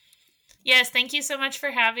 Yes, thank you so much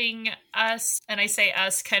for having us. And I say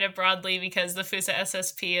us kind of broadly because the Fossa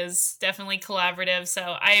SSP is definitely collaborative. So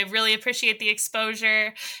I really appreciate the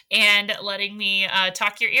exposure and letting me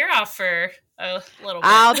talk your ear off for a little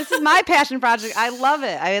bit. Oh, this is my passion project. I love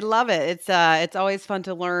it. I love it. It's always fun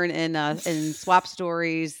to learn and swap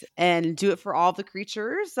stories and do it for all the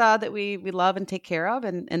creatures that we love and take care of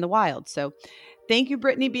in the wild. So thank you,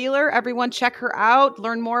 Brittany Behler. Everyone check her out,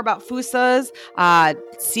 learn more about Fossas,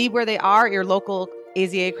 see where they are at your local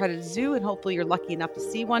AZA accredited zoo, and hopefully you're lucky enough to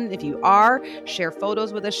see one. If you are, share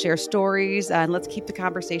photos with us, share stories, and let's keep the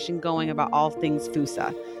conversation going about all things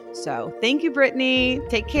Fossa. So thank you, Brittany.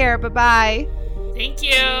 Take care. Bye-bye. Thank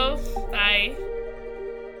you. Bye.